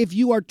 if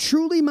you are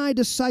truly my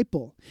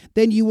disciple,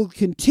 then you will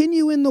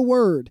continue in the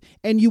word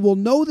and you will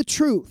know the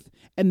truth,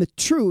 and the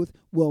truth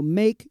will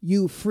make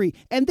you free.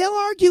 And they'll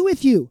argue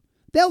with you.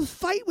 They'll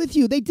fight with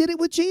you. They did it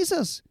with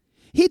Jesus.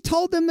 He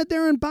told them that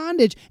they're in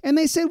bondage, and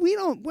they said,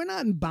 we're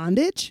not in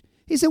bondage.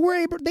 He said,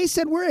 they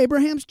said, we're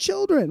Abraham's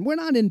children. We're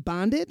not in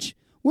bondage.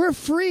 We're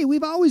free.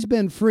 We've always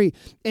been free.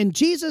 And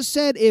Jesus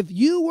said, if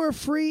you were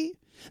free,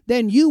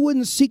 then you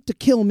wouldn't seek to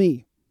kill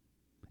me.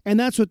 And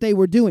that's what they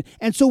were doing.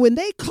 And so when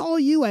they call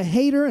you a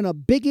hater and a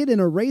bigot and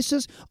a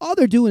racist, all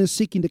they're doing is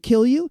seeking to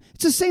kill you.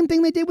 It's the same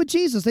thing they did with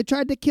Jesus. They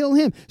tried to kill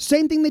him.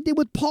 Same thing they did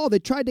with Paul. They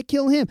tried to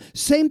kill him.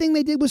 Same thing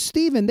they did with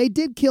Stephen. They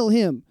did kill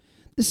him.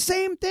 The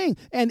same thing.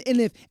 And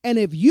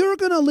if you're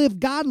going to live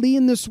godly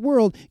in this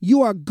world,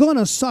 you are going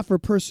to suffer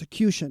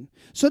persecution.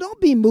 So don't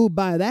be moved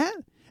by that.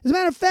 As a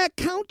matter of fact,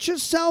 count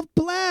yourself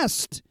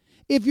blessed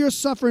if you're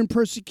suffering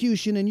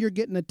persecution and you're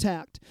getting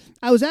attacked.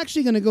 I was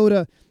actually going to go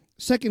to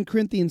 2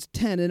 Corinthians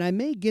 10, and I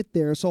may get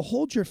there, so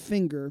hold your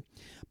finger.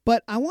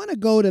 But I want to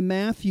go to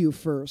Matthew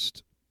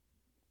first.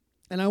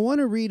 And I want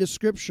to read a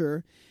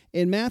scripture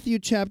in Matthew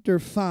chapter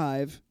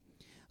 5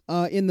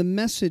 in the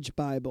Message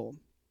Bible.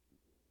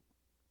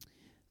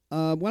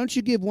 Why don't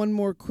you give one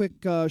more quick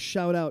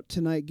shout out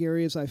tonight,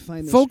 Gary, as I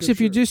find this Folks, scripture. if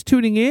you're just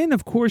tuning in,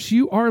 of course,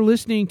 you are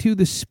listening to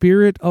the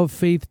Spirit of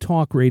Faith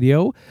Talk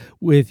Radio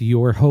with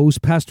your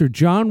host, Pastor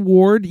John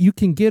Ward. You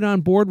can get on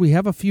board. We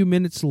have a few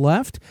minutes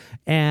left.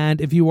 And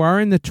if you are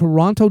in the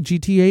Toronto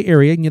GTA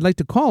area and you'd like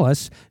to call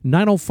us,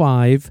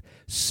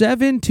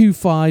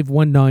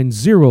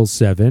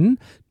 905-725-1907.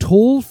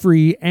 Toll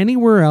free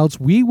anywhere else.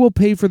 We will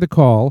pay for the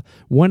call,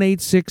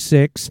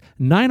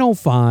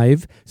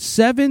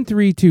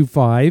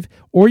 1-866-905-7325,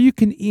 or you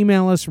can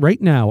email us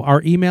right now.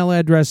 Our email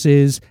address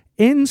is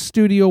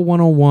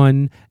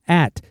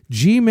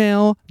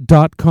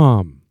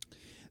instudio101@gmail.com.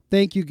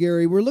 Thank you,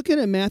 Gary. We're looking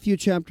at Matthew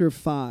chapter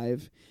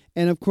 5,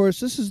 and of course,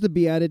 this is the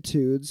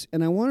Beatitudes,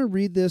 and I want to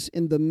read this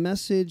in the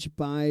Message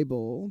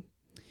Bible.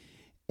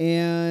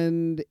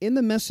 And in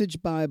the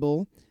Message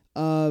Bible,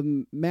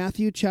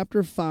 Matthew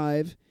chapter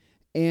 5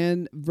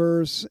 and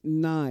verse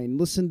 9.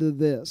 Listen to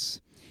this.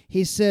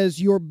 He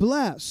says, you're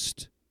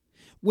blessed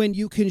when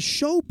you can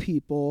show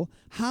people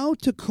how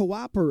to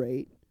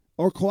cooperate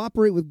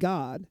with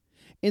God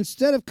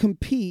instead of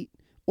compete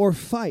or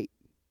fight.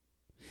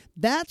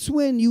 That's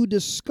when you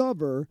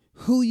discover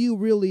who you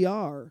really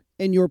are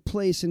and your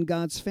place in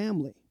God's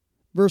family.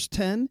 Verse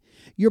 10,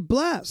 you're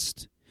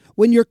blessed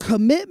when your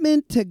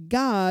commitment to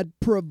God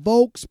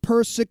provokes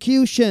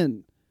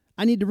persecution.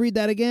 I need to read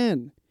that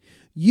again.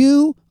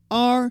 You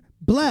are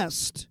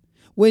blessed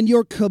when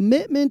your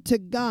commitment to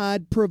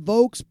God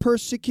provokes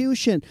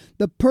persecution.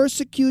 The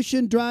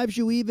persecution drives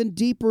you even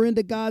deeper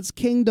into God's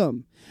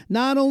kingdom.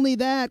 Not only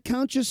that,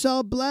 count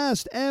yourself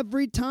blessed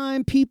every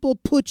time people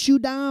put you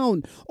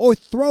down or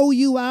throw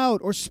you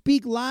out or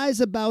speak lies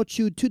about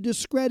you to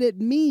discredit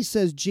me,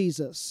 says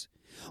Jesus.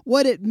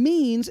 What it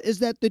means is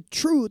that the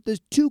truth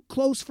is too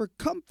close for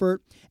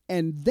comfort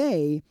and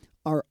they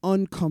are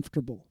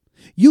uncomfortable.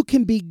 You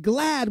can be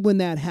glad when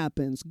that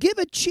happens. Give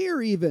a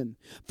cheer even.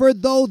 For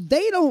though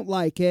they don't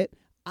like it,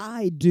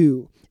 I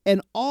do.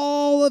 And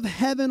all of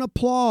heaven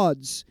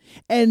applauds.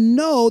 And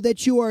know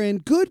that you are in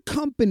good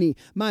company.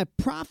 My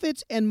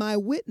prophets and my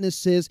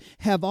witnesses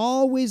have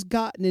always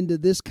gotten into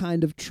this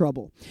kind of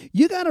trouble.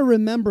 You got to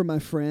remember, my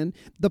friend,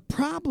 the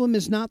problem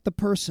is not the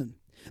person.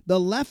 The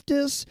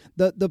leftists,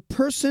 the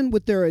person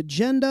with their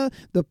agenda,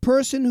 the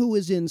person who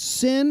is in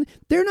sin,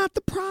 they're not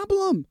the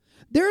problem.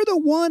 They're the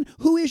one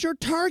who is your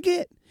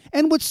target.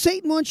 And what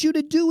Satan wants you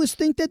to do is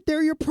think that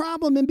they're your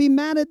problem and be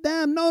mad at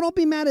them. No, don't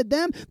be mad at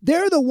them.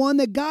 They're the one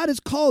that God has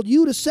called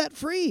you to set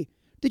free.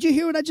 Did you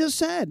hear what I just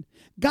said?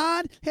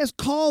 God has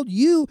called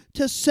you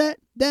to set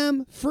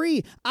them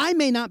free. I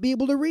may not be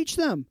able to reach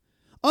them.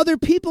 Other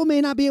people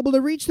may not be able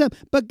to reach them,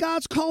 but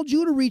God's called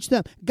you to reach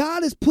them.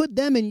 God has put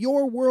them in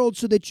your world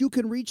so that you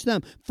can reach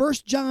them. 1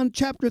 John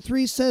chapter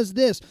 3 says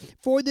this,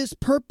 for this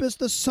purpose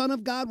the Son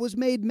of God was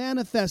made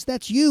manifest.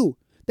 That's you.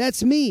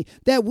 That's me,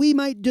 that we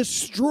might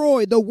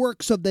destroy the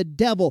works of the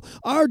devil.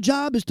 Our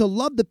job is to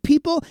love the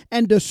people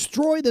and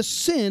destroy the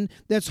sin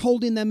that's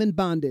holding them in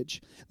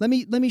bondage. Let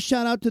me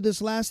shout out to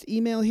this last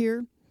email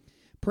here.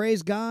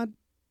 Praise God.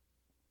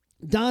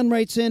 Don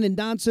writes in and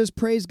Don says,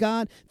 praise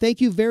God. Thank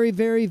you very,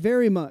 very,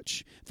 very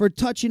much for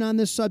touching on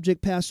this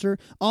subject, Pastor.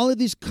 All of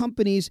these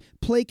companies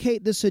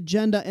placate this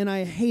agenda and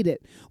I hate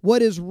it.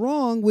 What is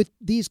wrong with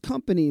these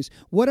companies?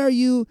 Who are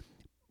you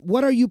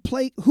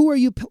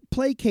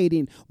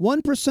placating?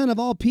 1% of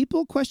all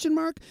people? ?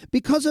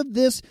 Because of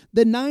this,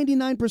 the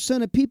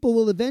 99% of people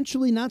will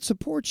eventually not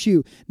support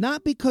you,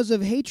 not because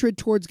of hatred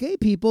towards gay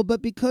people,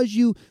 but because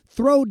you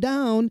throw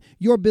down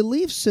your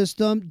belief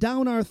system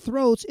down our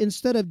throats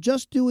instead of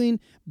just doing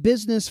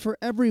business for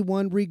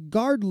everyone,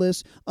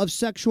 regardless of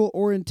sexual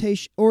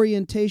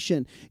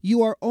orientation.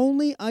 You are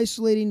only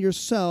isolating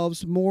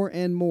yourselves more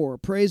and more.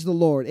 Praise the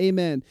Lord.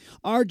 Amen.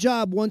 Our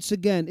job, once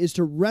again, is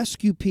to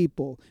rescue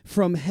people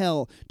from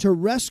hell, to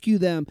rescue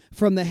them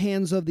from the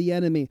hands of the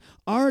enemy.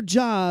 Our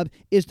job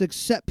is to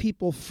set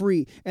people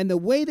free. And the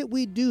way that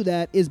we do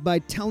that is by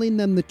telling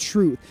them the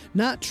truth,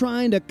 not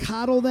trying to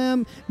coddle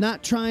them,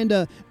 not trying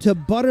to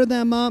butter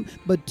them up,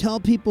 but tell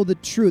people the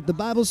truth. The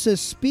Bible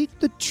says, speak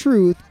the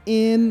truth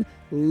in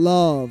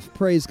love.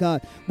 Praise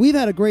God. We've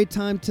had a great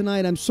time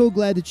tonight. I'm so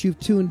glad that you've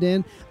tuned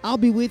in. I'll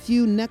be with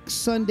you next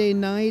Sunday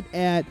night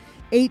at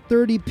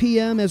 8:30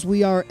 p.m. as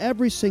we are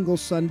every single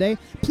Sunday.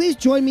 Please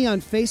join me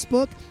on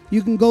Facebook.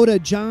 You can go to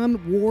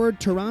John Ward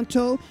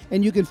Toronto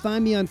and you can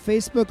find me on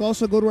Facebook.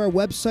 Also go to our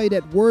website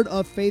at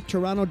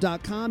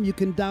wordoffaithtoronto.com. You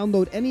can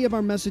download any of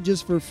our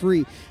messages for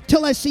free.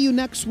 Till I see you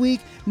next week,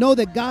 know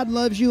that God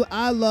loves you,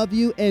 I love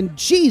you, and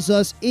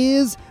Jesus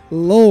is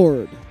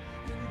Lord.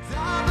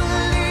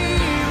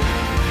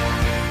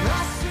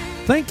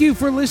 Thank you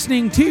for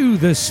listening to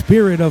the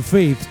Spirit of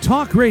Faith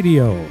Talk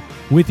Radio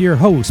with your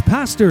host,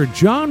 Pastor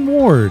John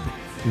Ward,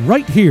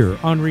 right here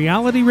on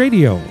Reality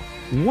Radio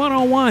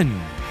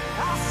 101.